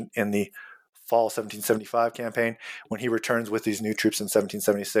diplomatic agent in the fall 1775 campaign. When he returns with these new troops in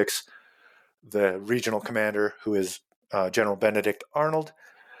 1776, the regional commander, who is General Benedict Arnold,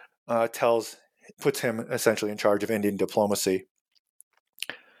 puts him essentially in charge of Indian diplomacy.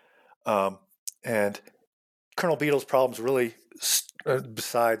 And Colonel Beadle's problems really,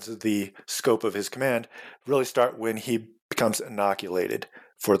 besides the scope of his command, really start when he becomes inoculated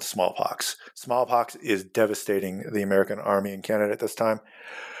for the smallpox. Smallpox is devastating the American army in Canada at this time.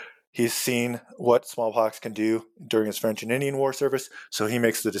 He's seen what smallpox can do during his French and Indian War service, so he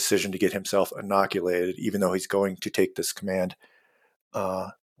makes the decision to get himself inoculated, even though he's going to take this command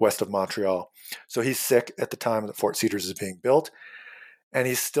west of Montreal. So he's sick at the time that Fort Cedars is being built, and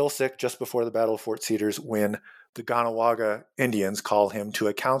he's still sick just before the Battle of Fort Cedars when the Caughnawaga Indians call him to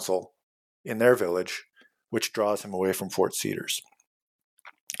a council in their village, which draws him away from Fort Cedars.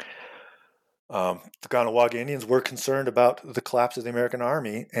 The Caughnawaga Indians were concerned about the collapse of the American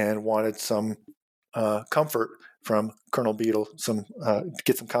army and wanted some comfort from Colonel Beadle, to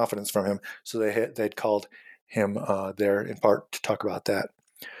get some confidence from him. So they'd called him there in part to talk about that.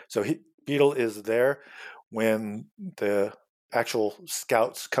 So Beadle is there when the actual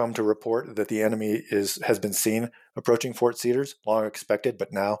scouts come to report that the enemy has been seen approaching Fort Cedars, long expected,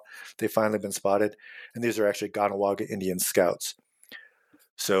 but now they've finally been spotted. And these are actually Caughnawaga Indian scouts.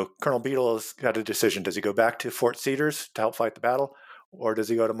 So Colonel Beadle has got a decision. Does he go back to Fort Cedars to help fight the battle, or does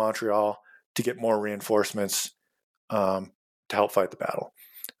he go to Montreal to get more reinforcements to help fight the battle?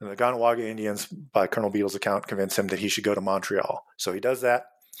 And the Caughnawaga Indians, by Colonel Beadle's account, convince him that he should go to Montreal. So he does that,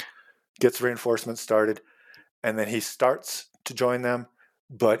 gets reinforcements started, and then he starts to join them,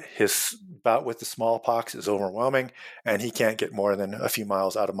 but his bout with the smallpox is overwhelming, and he can't get more than a few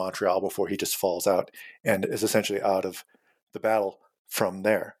miles out of Montreal before he just falls out and is essentially out of the battle from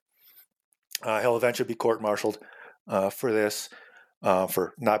there. He'll eventually be court-martialed for this,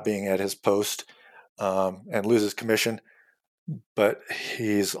 for not being at his post, and loses commission, but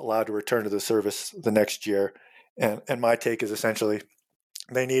he's allowed to return to the service the next year. And my take is essentially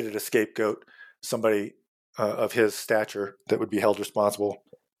they needed a scapegoat, somebody of his stature that would be held responsible,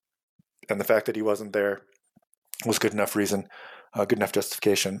 and the fact that he wasn't there was good enough reason, good enough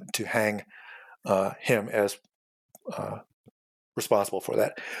justification to hang him as responsible for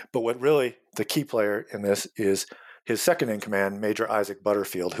that. But what really the key player in this is his second in command, Major Isaac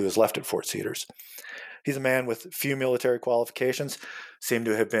Butterfield, who is left at Fort Cedars. He's a man with few military qualifications, seemed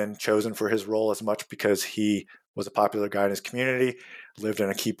to have been chosen for his role as much because he was a popular guy in his community, lived in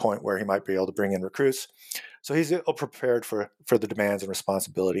a key point where he might be able to bring in recruits. So he's prepared for the demands and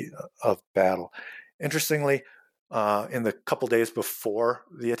responsibility of battle. Interestingly, in the couple days before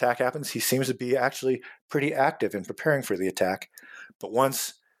the attack happens, he seems to be actually pretty active in preparing for the attack. But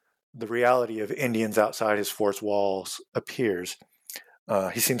once the reality of Indians outside his fort's walls appears,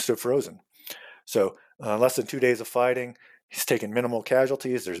 he seems to have frozen. So less than 2 days of fighting, he's taken minimal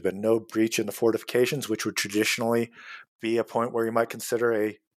casualties. There's been no breach in the fortifications, which would traditionally be a point where you might consider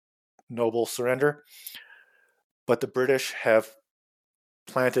a noble surrender. But the British have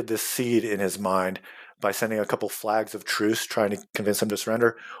planted this seed in his mind by sending a couple flags of truce, trying to convince him to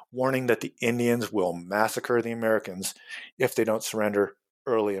surrender, warning that the Indians will massacre the Americans if they don't surrender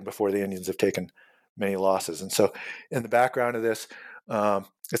early and before the Indians have taken many losses. And so in the background of this,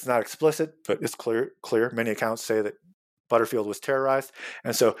 it's not explicit, but it's clear. Many accounts say that Butterfield was terrorized.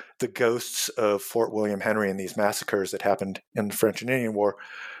 And so the ghosts of Fort William Henry and these massacres that happened in the French and Indian War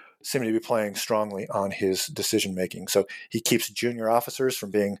seem to be playing strongly on his decision-making. So he keeps junior officers from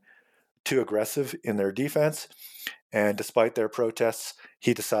being too aggressive in their defense. And despite their protests,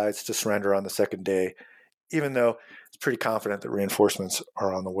 he decides to surrender on the second day, even though he's pretty confident that reinforcements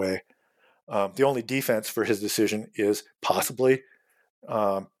are on the way. The only defense for his decision is possibly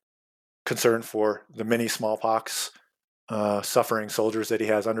concern for the many smallpox suffering soldiers that he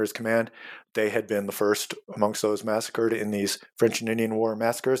has under his command. They had been the first amongst those massacred in these French and Indian War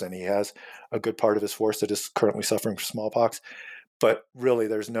massacres, and he has a good part of his force that is currently suffering from smallpox. But really,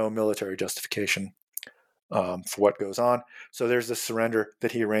 there's no military justification for what goes on. So there's this surrender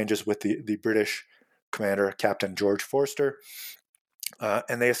that he arranges with the British commander, Captain George Forster,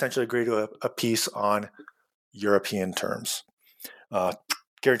 and they essentially agree to a peace on European terms.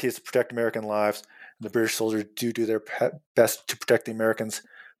 Guarantees to protect American lives. The British soldiers do their best to protect the Americans,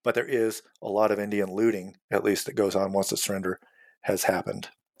 but there is a lot of Indian looting, at least, that goes on once the surrender has happened.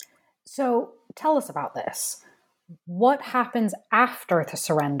 So tell us about this. What happens after the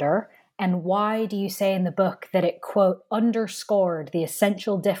surrender, and why do you say in the book that it, quote, underscored the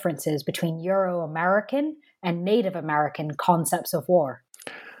essential differences between Euro-American and Native American concepts of war?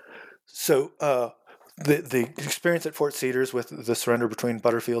 So the experience at Fort Cedars with the surrender between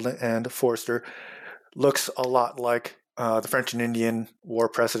Butterfield and Forster looks a lot like the French and Indian War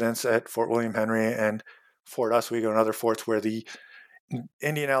precedents at Fort William Henry and Fort Oswego and other forts where the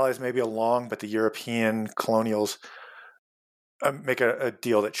Indian allies may be along, but the European colonials make a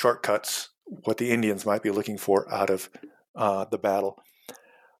deal that shortcuts what the Indians might be looking for out of the battle.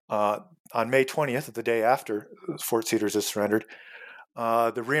 On May 20th, the day after Fort Cedars is surrendered,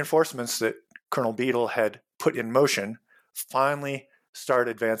 the reinforcements that Colonel Beadle had put in motion finally start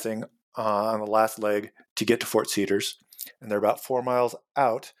advancing on the last leg to get to Fort Cedars. And they're about 4 miles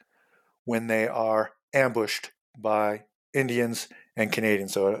out when they are ambushed by Indians and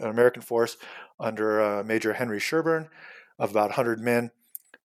Canadians. So an American force under Major Henry Sherburne of about 100 men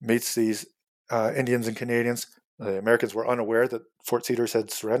meets these Indians and Canadians. The Americans were unaware that Fort Cedars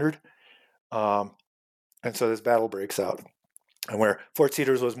had surrendered. And so this battle breaks out. And where Fort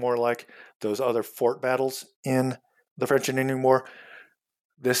Cedars was more like those other fort battles in the French and Indian War,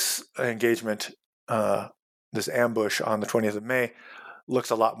 this engagement, this ambush on the 20th of May, looks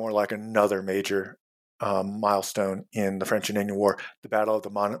a lot more like another major milestone in the French and Indian War, the Battle of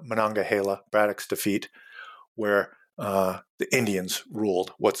the Monongahela, Braddock's defeat, where the Indians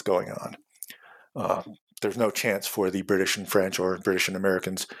ruled what's going on. There's no chance for the British and French or British and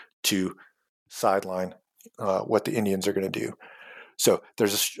Americans to sideline what the Indians are going to do. So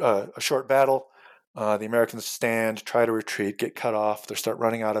there's a short battle. The Americans stand, try to retreat, get cut off. They start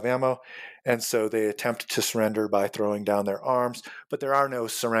running out of ammo. And so they attempt to surrender by throwing down their arms. But there are no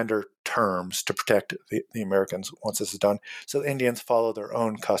surrender terms to protect the Americans once this is done. So the Indians follow their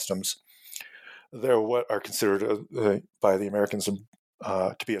own customs. They're what are considered by the Americans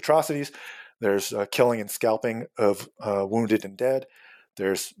to be atrocities. There's killing and scalping of wounded and dead.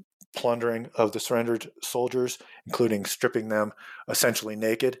 There's plundering of the surrendered soldiers, including stripping them essentially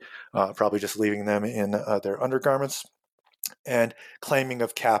naked, probably just leaving them in their undergarments, and claiming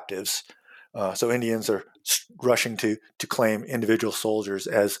of captives. So Indians are rushing to claim individual soldiers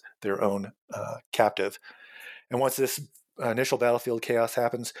as their own captive. And once this initial battlefield chaos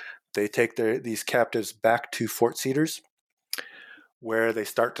happens, they take these captives back to Fort Cedars, where they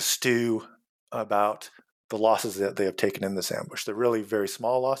start to stew about the losses that they have taken in this ambush. They're really very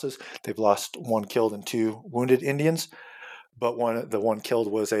small losses. They've lost 1 killed and 2 wounded Indians, but the one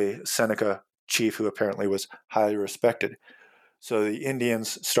killed was a Seneca chief who apparently was highly respected. So the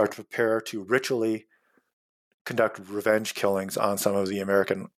Indians start to prepare to ritually conduct revenge killings on some of the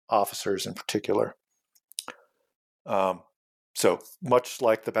American officers in particular. So much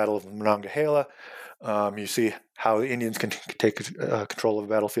like the Battle of Monongahela, you see how the Indians can take control of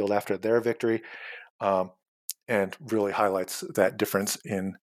the battlefield after their victory, and really highlights that difference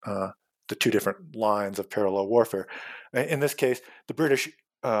in the two different lines of parallel warfare. In this case, the British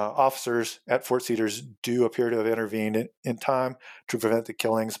officers at Fort Cedars do appear to have intervened in time to prevent the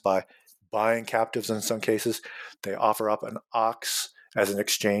killings by buying captives in some cases. They offer up an ox as an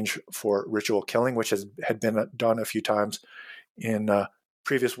exchange for ritual killing, which had been done a few times in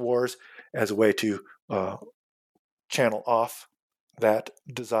previous wars as a way to channel off that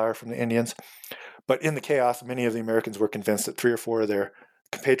desire from the Indians. But in the chaos, many of the Americans were convinced that 3 or 4 of their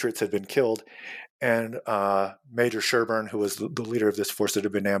compatriots had been killed, and Major Sherburne, who was the leader of this force that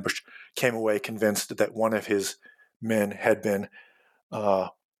had been ambushed, came away convinced that one of his men had been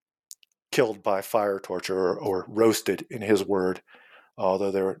killed by fire torture or roasted, in his word,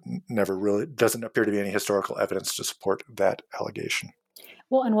 although there never really doesn't appear to be any historical evidence to support that allegation.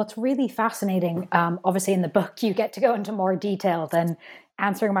 Well, and what's really fascinating, obviously in the book, you get to go into more detail than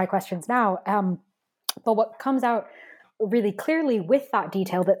answering my questions now. But what comes out really clearly with that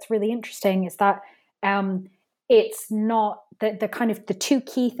detail that's really interesting is that it's not the kind of the two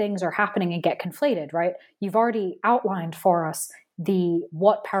key things are happening and get conflated, right? You've already outlined for us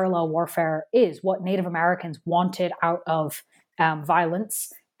what parallel warfare is, what Native Americans wanted out of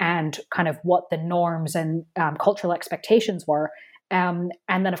violence, and kind of what the norms and cultural expectations were. And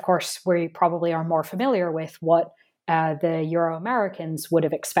then, of course, we probably are more familiar with what the Euro-Americans would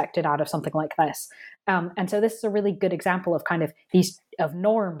have expected out of something like this. And so this is a really good example of kind of of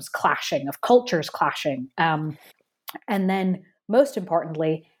norms clashing, of cultures clashing. And then, most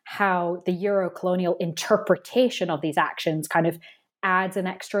importantly, how the Euro-colonial interpretation of these actions kind of adds an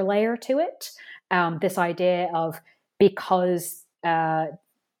extra layer to it. This idea of, because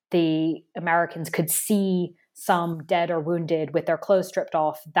the Americans could see some dead or wounded with their clothes stripped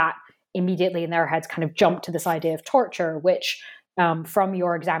off, that immediately in their heads kind of jumped to this idea of torture, which from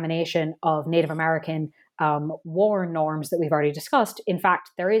your examination of Native American war norms that we've already discussed, in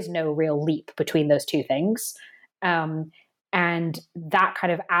fact, there is no real leap between those two things. And that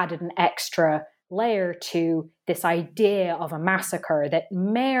kind of added an extra layer to this idea of a massacre that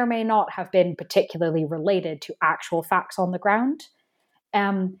may or may not have been particularly related to actual facts on the ground.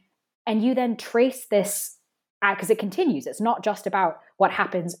 And you then trace this, because it continues. It's not just about what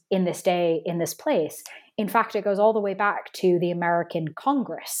happens in this day, in this place. In fact, it goes all the way back to the American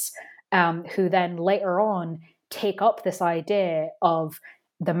Congress, who then later on take up this idea of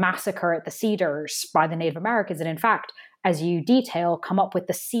the massacre at the Cedars by the Native Americans. And in fact, as you detail, come up with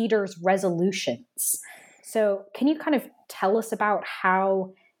the Cedars resolutions. So can you kind of tell us about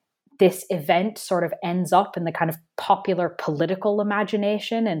how this event sort of ends up in the kind of popular political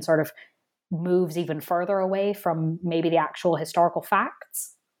imagination and sort of moves even further away from maybe the actual historical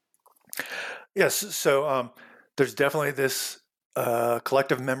facts? Yes. So there's definitely this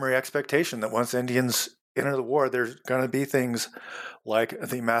collective memory expectation that once Indians enter the war, there's going to be things like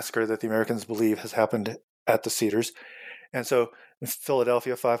the massacre that the Americans believe has happened at the Cedars. And so in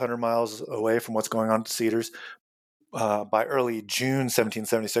Philadelphia, 500 miles away from what's going on at the Cedars, by early June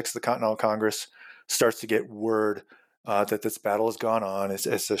 1776, the Continental Congress starts to get word that this battle has gone on.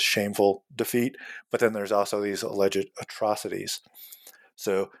 It's a shameful defeat, but then there's also these alleged atrocities.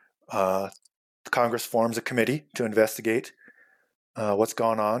 So Congress forms a committee to investigate what's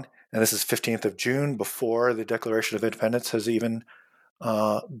gone on, and this is 15th of June, before the Declaration of Independence has even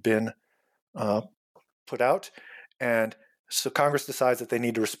been put out. And so Congress decides that they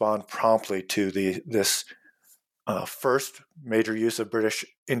need to respond promptly to this first major use of British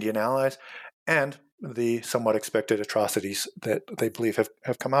Indian allies and the somewhat expected atrocities that they believe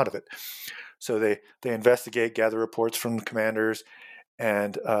have come out of it. So they investigate, gather reports from the commanders,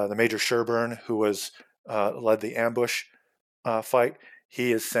 and the Major Sherburne, who was led the ambush fight,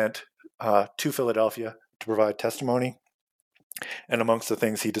 he is sent to Philadelphia to provide testimony. And amongst the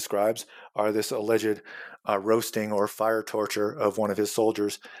things he describes are this alleged roasting or fire torture of one of his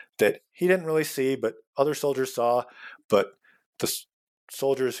soldiers that he didn't really see, but other soldiers saw. But the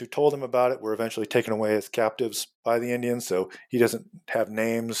soldiers who told him about it were eventually taken away as captives by the Indians. So he doesn't have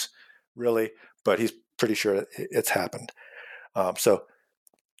names really, but he's pretty sure it's happened. So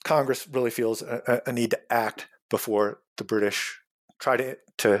Congress really feels a need to act before the British try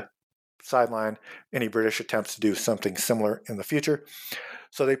to sideline any British attempts to do something similar in the future.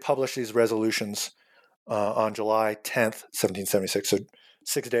 So they publish these resolutions on July 10th, 1776. So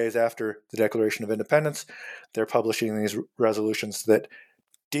 6 days after the Declaration of Independence, they're publishing these resolutions that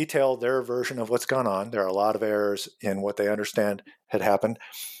detail their version of what's gone on. There are a lot of errors in what they understand had happened.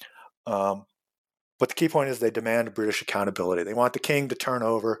 But the key point is they demand British accountability. They want the king to turn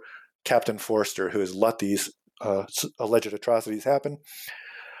over Captain Forster, who has let these alleged atrocities happen.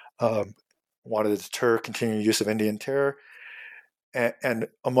 Wanted to deter continued use of Indian terror. And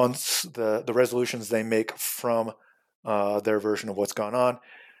amongst the resolutions they make from their version of what's gone on,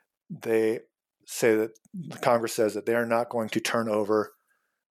 they say that the Congress says that they're not going to turn over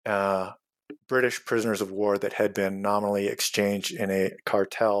British prisoners of war that had been nominally exchanged in a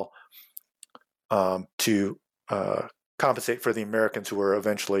cartel to compensate for the Americans who were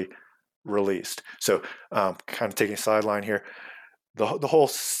eventually released. So kind of taking a sideline here, the whole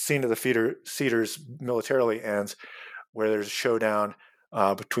scene of the Cedars militarily ends where there's a showdown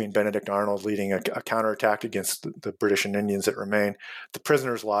between Benedict Arnold leading a counterattack against the British and Indians that remain. The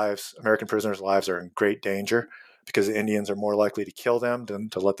prisoners' lives, American prisoners' lives, are in great danger because the Indians are more likely to kill them than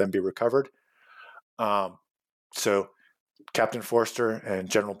to let them be recovered. So Captain Forster and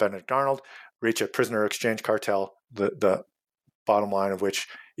General Benedict Arnold reach a prisoner exchange cartel, the bottom line of which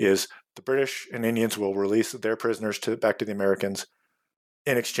is the British and Indians will release their prisoners back to the Americans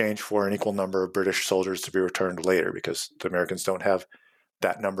in exchange for an equal number of British soldiers to be returned later, because the Americans don't have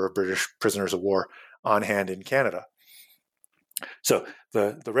that number of British prisoners of war on hand in Canada. So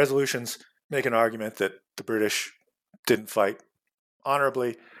the resolutions make an argument that the British didn't fight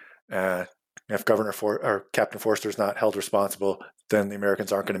honorably. If Captain Forster is not held responsible, then the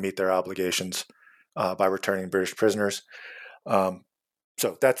Americans aren't going to meet their obligations by returning British prisoners.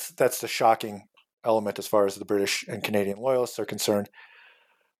 So that's the shocking element as far as the British and Canadian loyalists are concerned.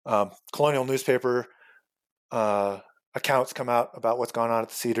 Colonial newspaper accounts come out about what's gone on at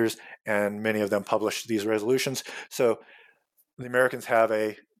the Cedars, and many of them publish these resolutions. So the Americans have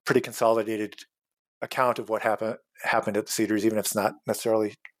a pretty consolidated account of what happened at the Cedars, even if it's not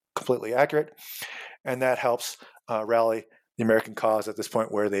necessarily completely accurate. And that helps rally the American cause at this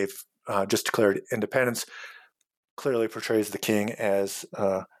point where they've just declared independence. Clearly portrays the king as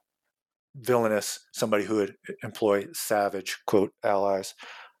villainous, somebody who would employ savage, quote, allies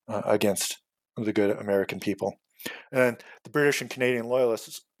against the good American people. And the British and Canadian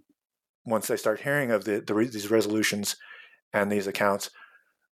loyalists, once they start hearing of these resolutions and these accounts,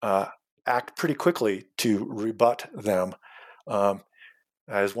 act pretty quickly to rebut them.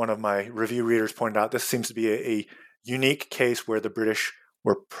 As one of my review readers pointed out, this seems to be a unique case where the British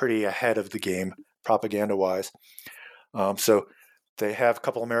were pretty ahead of the game propaganda-wise. So they have a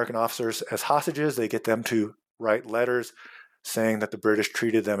couple American officers as hostages. They get them to write letters saying that the British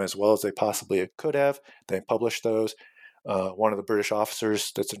treated them as well as they possibly could have. They publish those. One of the British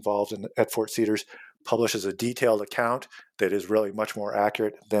officers that's involved at Fort Cedars publishes a detailed account that is really much more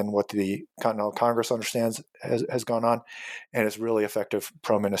accurate than what the Continental Congress understands has gone on, and it's really effective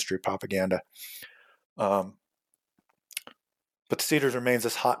pro-ministry propaganda. But the Cedars remains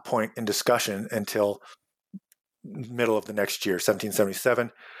this hot point in discussion until middle of the next year,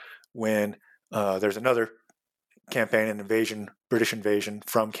 1777, when there's another campaign and British invasion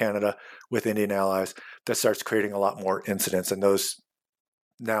from Canada with Indian allies that starts creating a lot more incidents, and those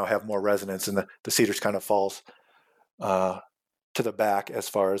now have more resonance, and the Cedars kind of falls to the back as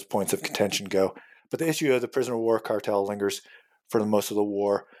far as points of contention go. But the issue of the prisoner of war cartel lingers for most of the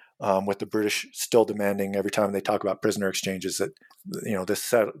war, with the British still demanding every time they talk about prisoner exchanges that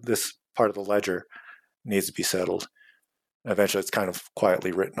this part of the ledger needs to be settled. Eventually, it's kind of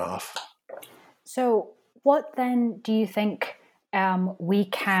quietly written off. So what then do you think we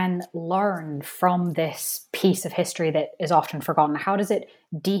can learn from this piece of history that is often forgotten? How does it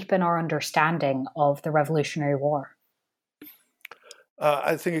deepen our understanding of the Revolutionary War?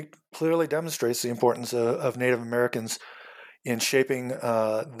 I think it clearly demonstrates the importance of Native Americans in shaping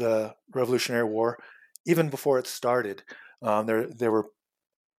the Revolutionary War, even before it started. There were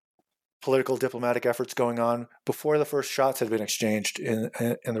political diplomatic efforts going on before the first shots had been exchanged in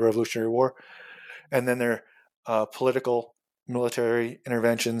the Revolutionary War. And then there are political military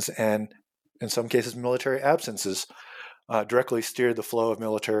interventions and, in some cases, military absences directly steered the flow of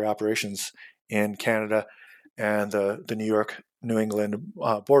military operations in Canada and the New York, New England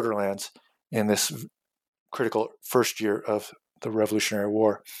borderlands in this critical first year of the Revolutionary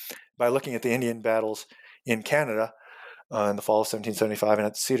War. By looking at the Indian battles in Canada in the fall of 1775 and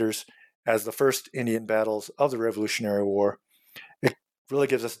at the Cedars as the first Indian battles of the Revolutionary War, it really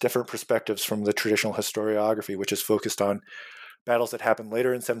gives us different perspectives from the traditional historiography, which is focused on battles that happened later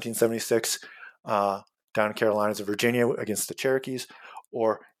in 1776 down in Carolinas and Virginia against the Cherokees,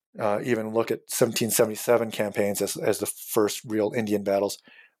 or even look at 1777 campaigns as the first real Indian battles.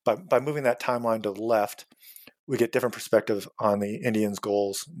 By moving that timeline to the left, we get different perspective on the Indians'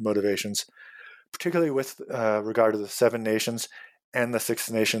 goals, motivations, particularly with regard to the Seven Nations and the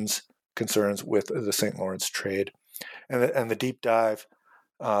Six Nations concerns with the St. Lawrence trade. And the deep dive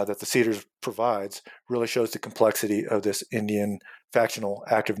that the Cedars provides really shows the complexity of this Indian factional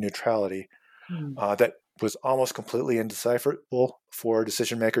act of neutrality that was almost completely indecipherable for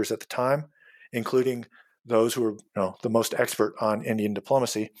decision makers at the time, including those who were the most expert on Indian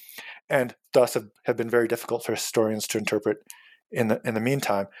diplomacy, and thus have been very difficult for historians to interpret in the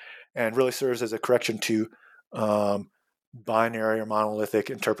meantime, and really serves as a correction to binary or monolithic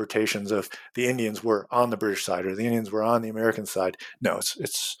interpretations of the Indians were on the British side or the Indians were on the American side. No,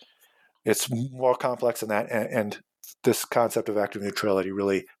 it's more complex than that, and this concept of active neutrality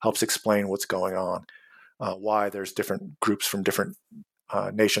really helps explain what's going on, why there's different groups from different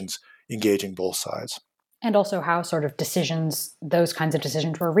nations engaging both sides. And also how sort of those kinds of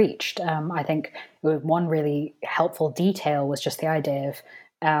decisions were reached. I think one really helpful detail was just the idea of,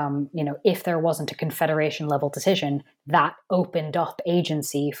 if there wasn't a confederation level decision, that opened up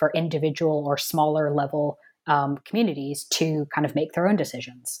agency for individual or smaller level communities to kind of make their own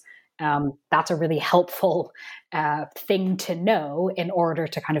decisions. That's a really helpful thing to know in order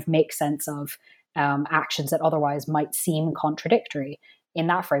to kind of make sense of actions that otherwise might seem contradictory. in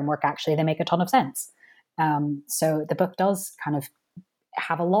that framework, actually, they make a ton of sense. So the book does kind of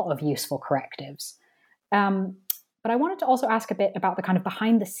have a lot of useful correctives. But I wanted to also ask a bit about the kind of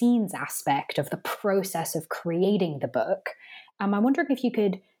behind the scenes aspect of the process of creating the book. I'm wondering if you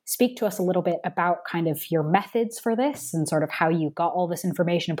could speak to us a little bit about kind of your methods for this and sort of how you got all this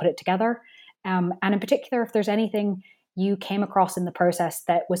information and put it together. And in particular, if there's anything you came across in the process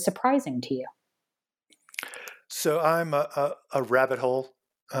that was surprising to you. So I'm a rabbit hole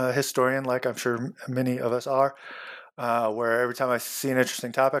historian, like I'm sure many of us are, where every time I see an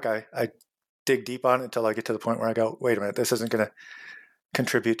interesting topic, I dig deep on it until I get to the point where I go, wait a minute, this isn't going to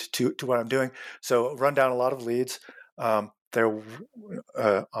contribute to what I'm doing. So run down a lot of leads. There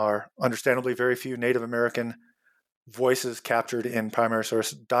are understandably very few Native American voices captured in primary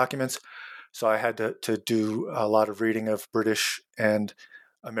source documents. So I had to do a lot of reading of British and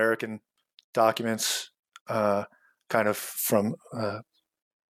American documents, kind of from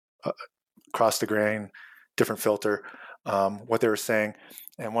across the grain, different filter, what they were saying.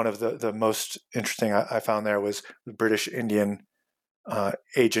 And one of the most interesting I found there was the British Indian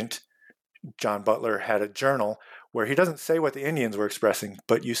agent, John Butler, had a journal where he doesn't say what the Indians were expressing,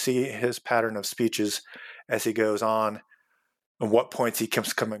 but you see his pattern of speeches as he goes on and what points he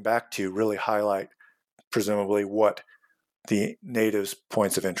keeps coming back to really highlight, presumably, what the natives'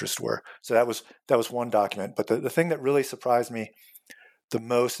 points of interest were. So that was one document. But the thing that really surprised me the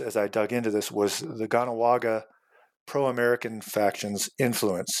most as I dug into this was the Caughnawaga pro-American faction's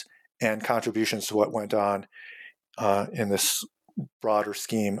influence and contributions to what went on in this broader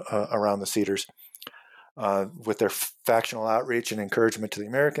scheme around the Cedars. With their factional outreach and encouragement to the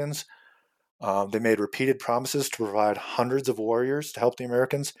Americans, they made repeated promises to provide hundreds of warriors to help the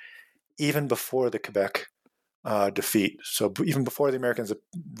Americans, even before the Quebec defeat. So even before the Americans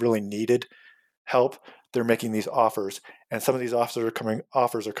really needed help, they're making these offers, and some of these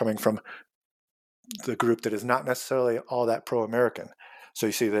offers are coming from the group that is not necessarily all that pro-American. So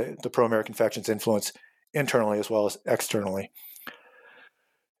you see the pro-American faction's influence internally as well as externally.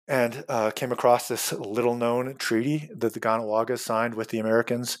 And came across this little-known treaty that the Caughnawagas signed with the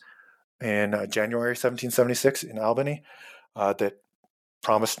Americans in January 1776 in Albany that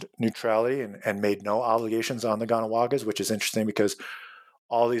promised neutrality and made no obligations on the Caughnawagas, which is interesting because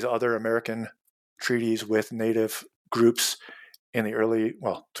all these other American treaties with native groups in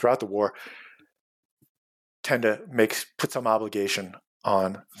the throughout the war tend to put some obligation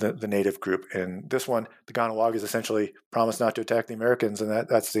on the native group. And this one, the Caughnawagas essentially promised not to attack the Americans, and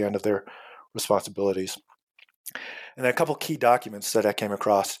that's the end of their responsibilities. And then a couple key documents that I came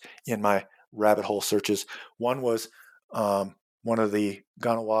across in my rabbit hole searches. One was one of the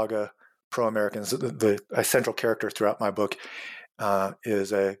Caughnawaga pro-Americans. A central character throughout my book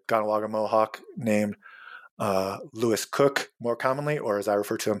is a Caughnawaga Mohawk named Louis Cook, more commonly, or as I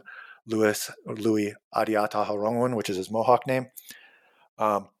refer to him, Louis Adiataharongwen, which is his Mohawk name.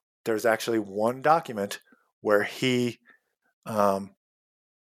 There's actually one document where he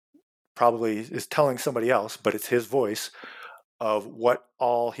probably is telling somebody else, but it's his voice, of what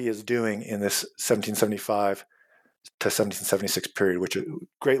all he is doing in this 1775 to 1776 period, which is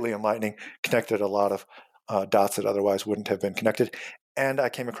greatly enlightening, connected a lot of dots that otherwise wouldn't have been connected. And I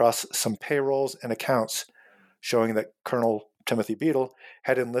came across some payrolls and accounts showing that Colonel Timothy Beadle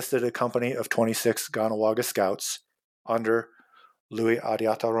had enlisted a company of 26 Caughnawaga scouts under Louis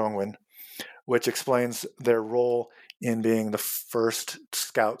Adiataharongwen, which explains their role in being the first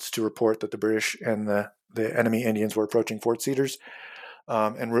scouts to report that the British and the enemy Indians were approaching Fort Cedars.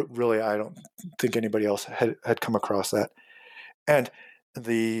 Really, I don't think anybody else had come across that. And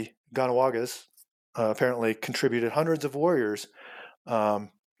the Caughnawagas apparently contributed hundreds of warriors at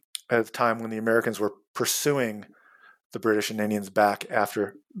the time when the Americans were pursuing the British and Indians back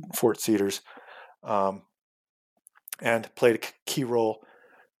after Fort Cedars, and played a key role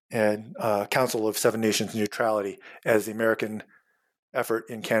in Council of Seven Nations neutrality, as the American effort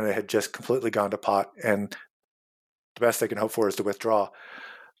in Canada had just completely gone to pot, and the best they can hope for is to withdraw.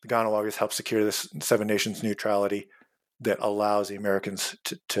 The Caughnawagas helped secure this Seven Nations neutrality that allows the Americans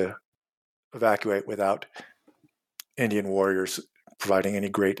to evacuate without Indian warriors providing any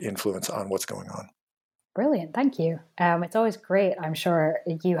great influence on what's going on. Brilliant, thank you. It's always great, I'm sure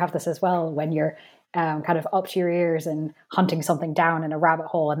you have this as well, when you're kind of up to your ears and hunting something down in a rabbit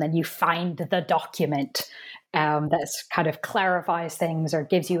hole, and then you find the document that kind of clarifies things or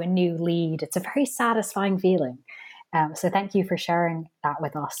gives you a new lead. It's a very satisfying feeling. So thank you for sharing that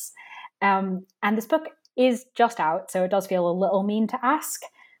with us. And this book is just out, so it does feel a little mean to ask.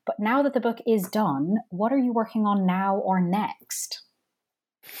 But now that the book is done, what are you working on now or next?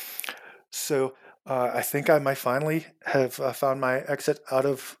 So I think I might finally have found my exit out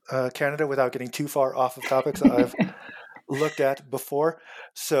of Canada without getting too far off of topics that I've looked at before.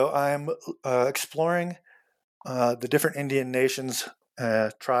 So I'm exploring the different Indian nations,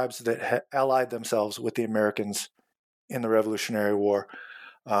 tribes that allied themselves with the Americans in the Revolutionary War.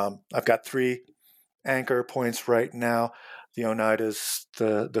 I've got 3 anchor points right now: the Oneidas,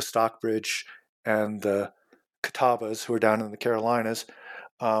 the Stockbridge, and the Catawbas, who are down in the Carolinas.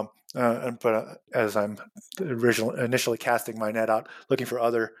 But as I'm initially casting my net out, looking for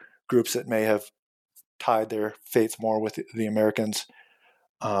other groups that may have tied their fates more with the Americans,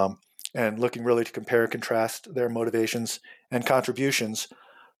 and looking really to compare and contrast their motivations and contributions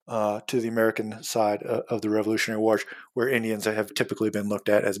to the American side of the Revolutionary War, where Indians have typically been looked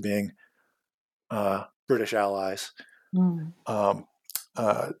at as being British allies.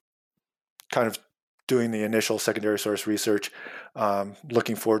 Kind of doing the initial secondary source research,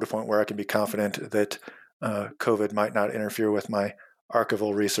 looking forward to a point where I can be confident that COVID might not interfere with my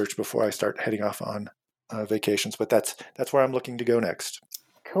archival research before I start heading off on vacations. But that's where I'm looking to go next.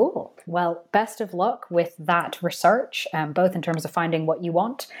 Cool. Well, best of luck with that research, both in terms of finding what you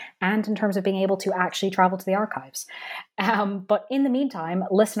want and in terms of being able to actually travel to the archives. But in the meantime,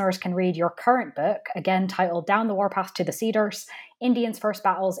 listeners can read your current book, again titled Down the Warpath to the Cedars, Indians' First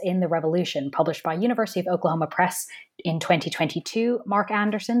Battles in the Revolution, published by University of Oklahoma Press in 2022. Mark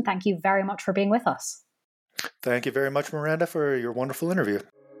Anderson, thank you very much for being with us. Thank you very much, Miranda, for your wonderful interview.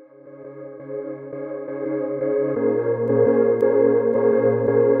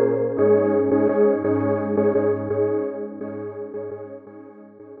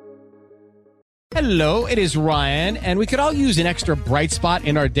 Hello, it is Ryan, and we could all use an extra bright spot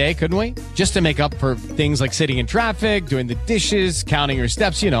in our day, couldn't we? Just to make up for things like sitting in traffic, doing the dishes, counting your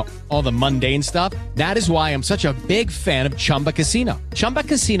steps, all the mundane stuff. That is why I'm such a big fan of Chumba Casino. Chumba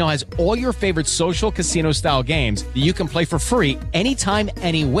Casino has all your favorite social casino-style games that you can play for free anytime,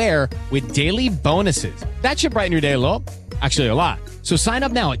 anywhere with daily bonuses. That should brighten your day a little. Actually, a lot. So sign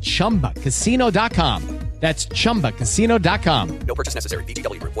up now at ChumbaCasino.com. That's ChumbaCasino.com. No purchase necessary.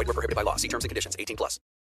 VGW Group. Void where prohibited by law. See terms and conditions. 18+.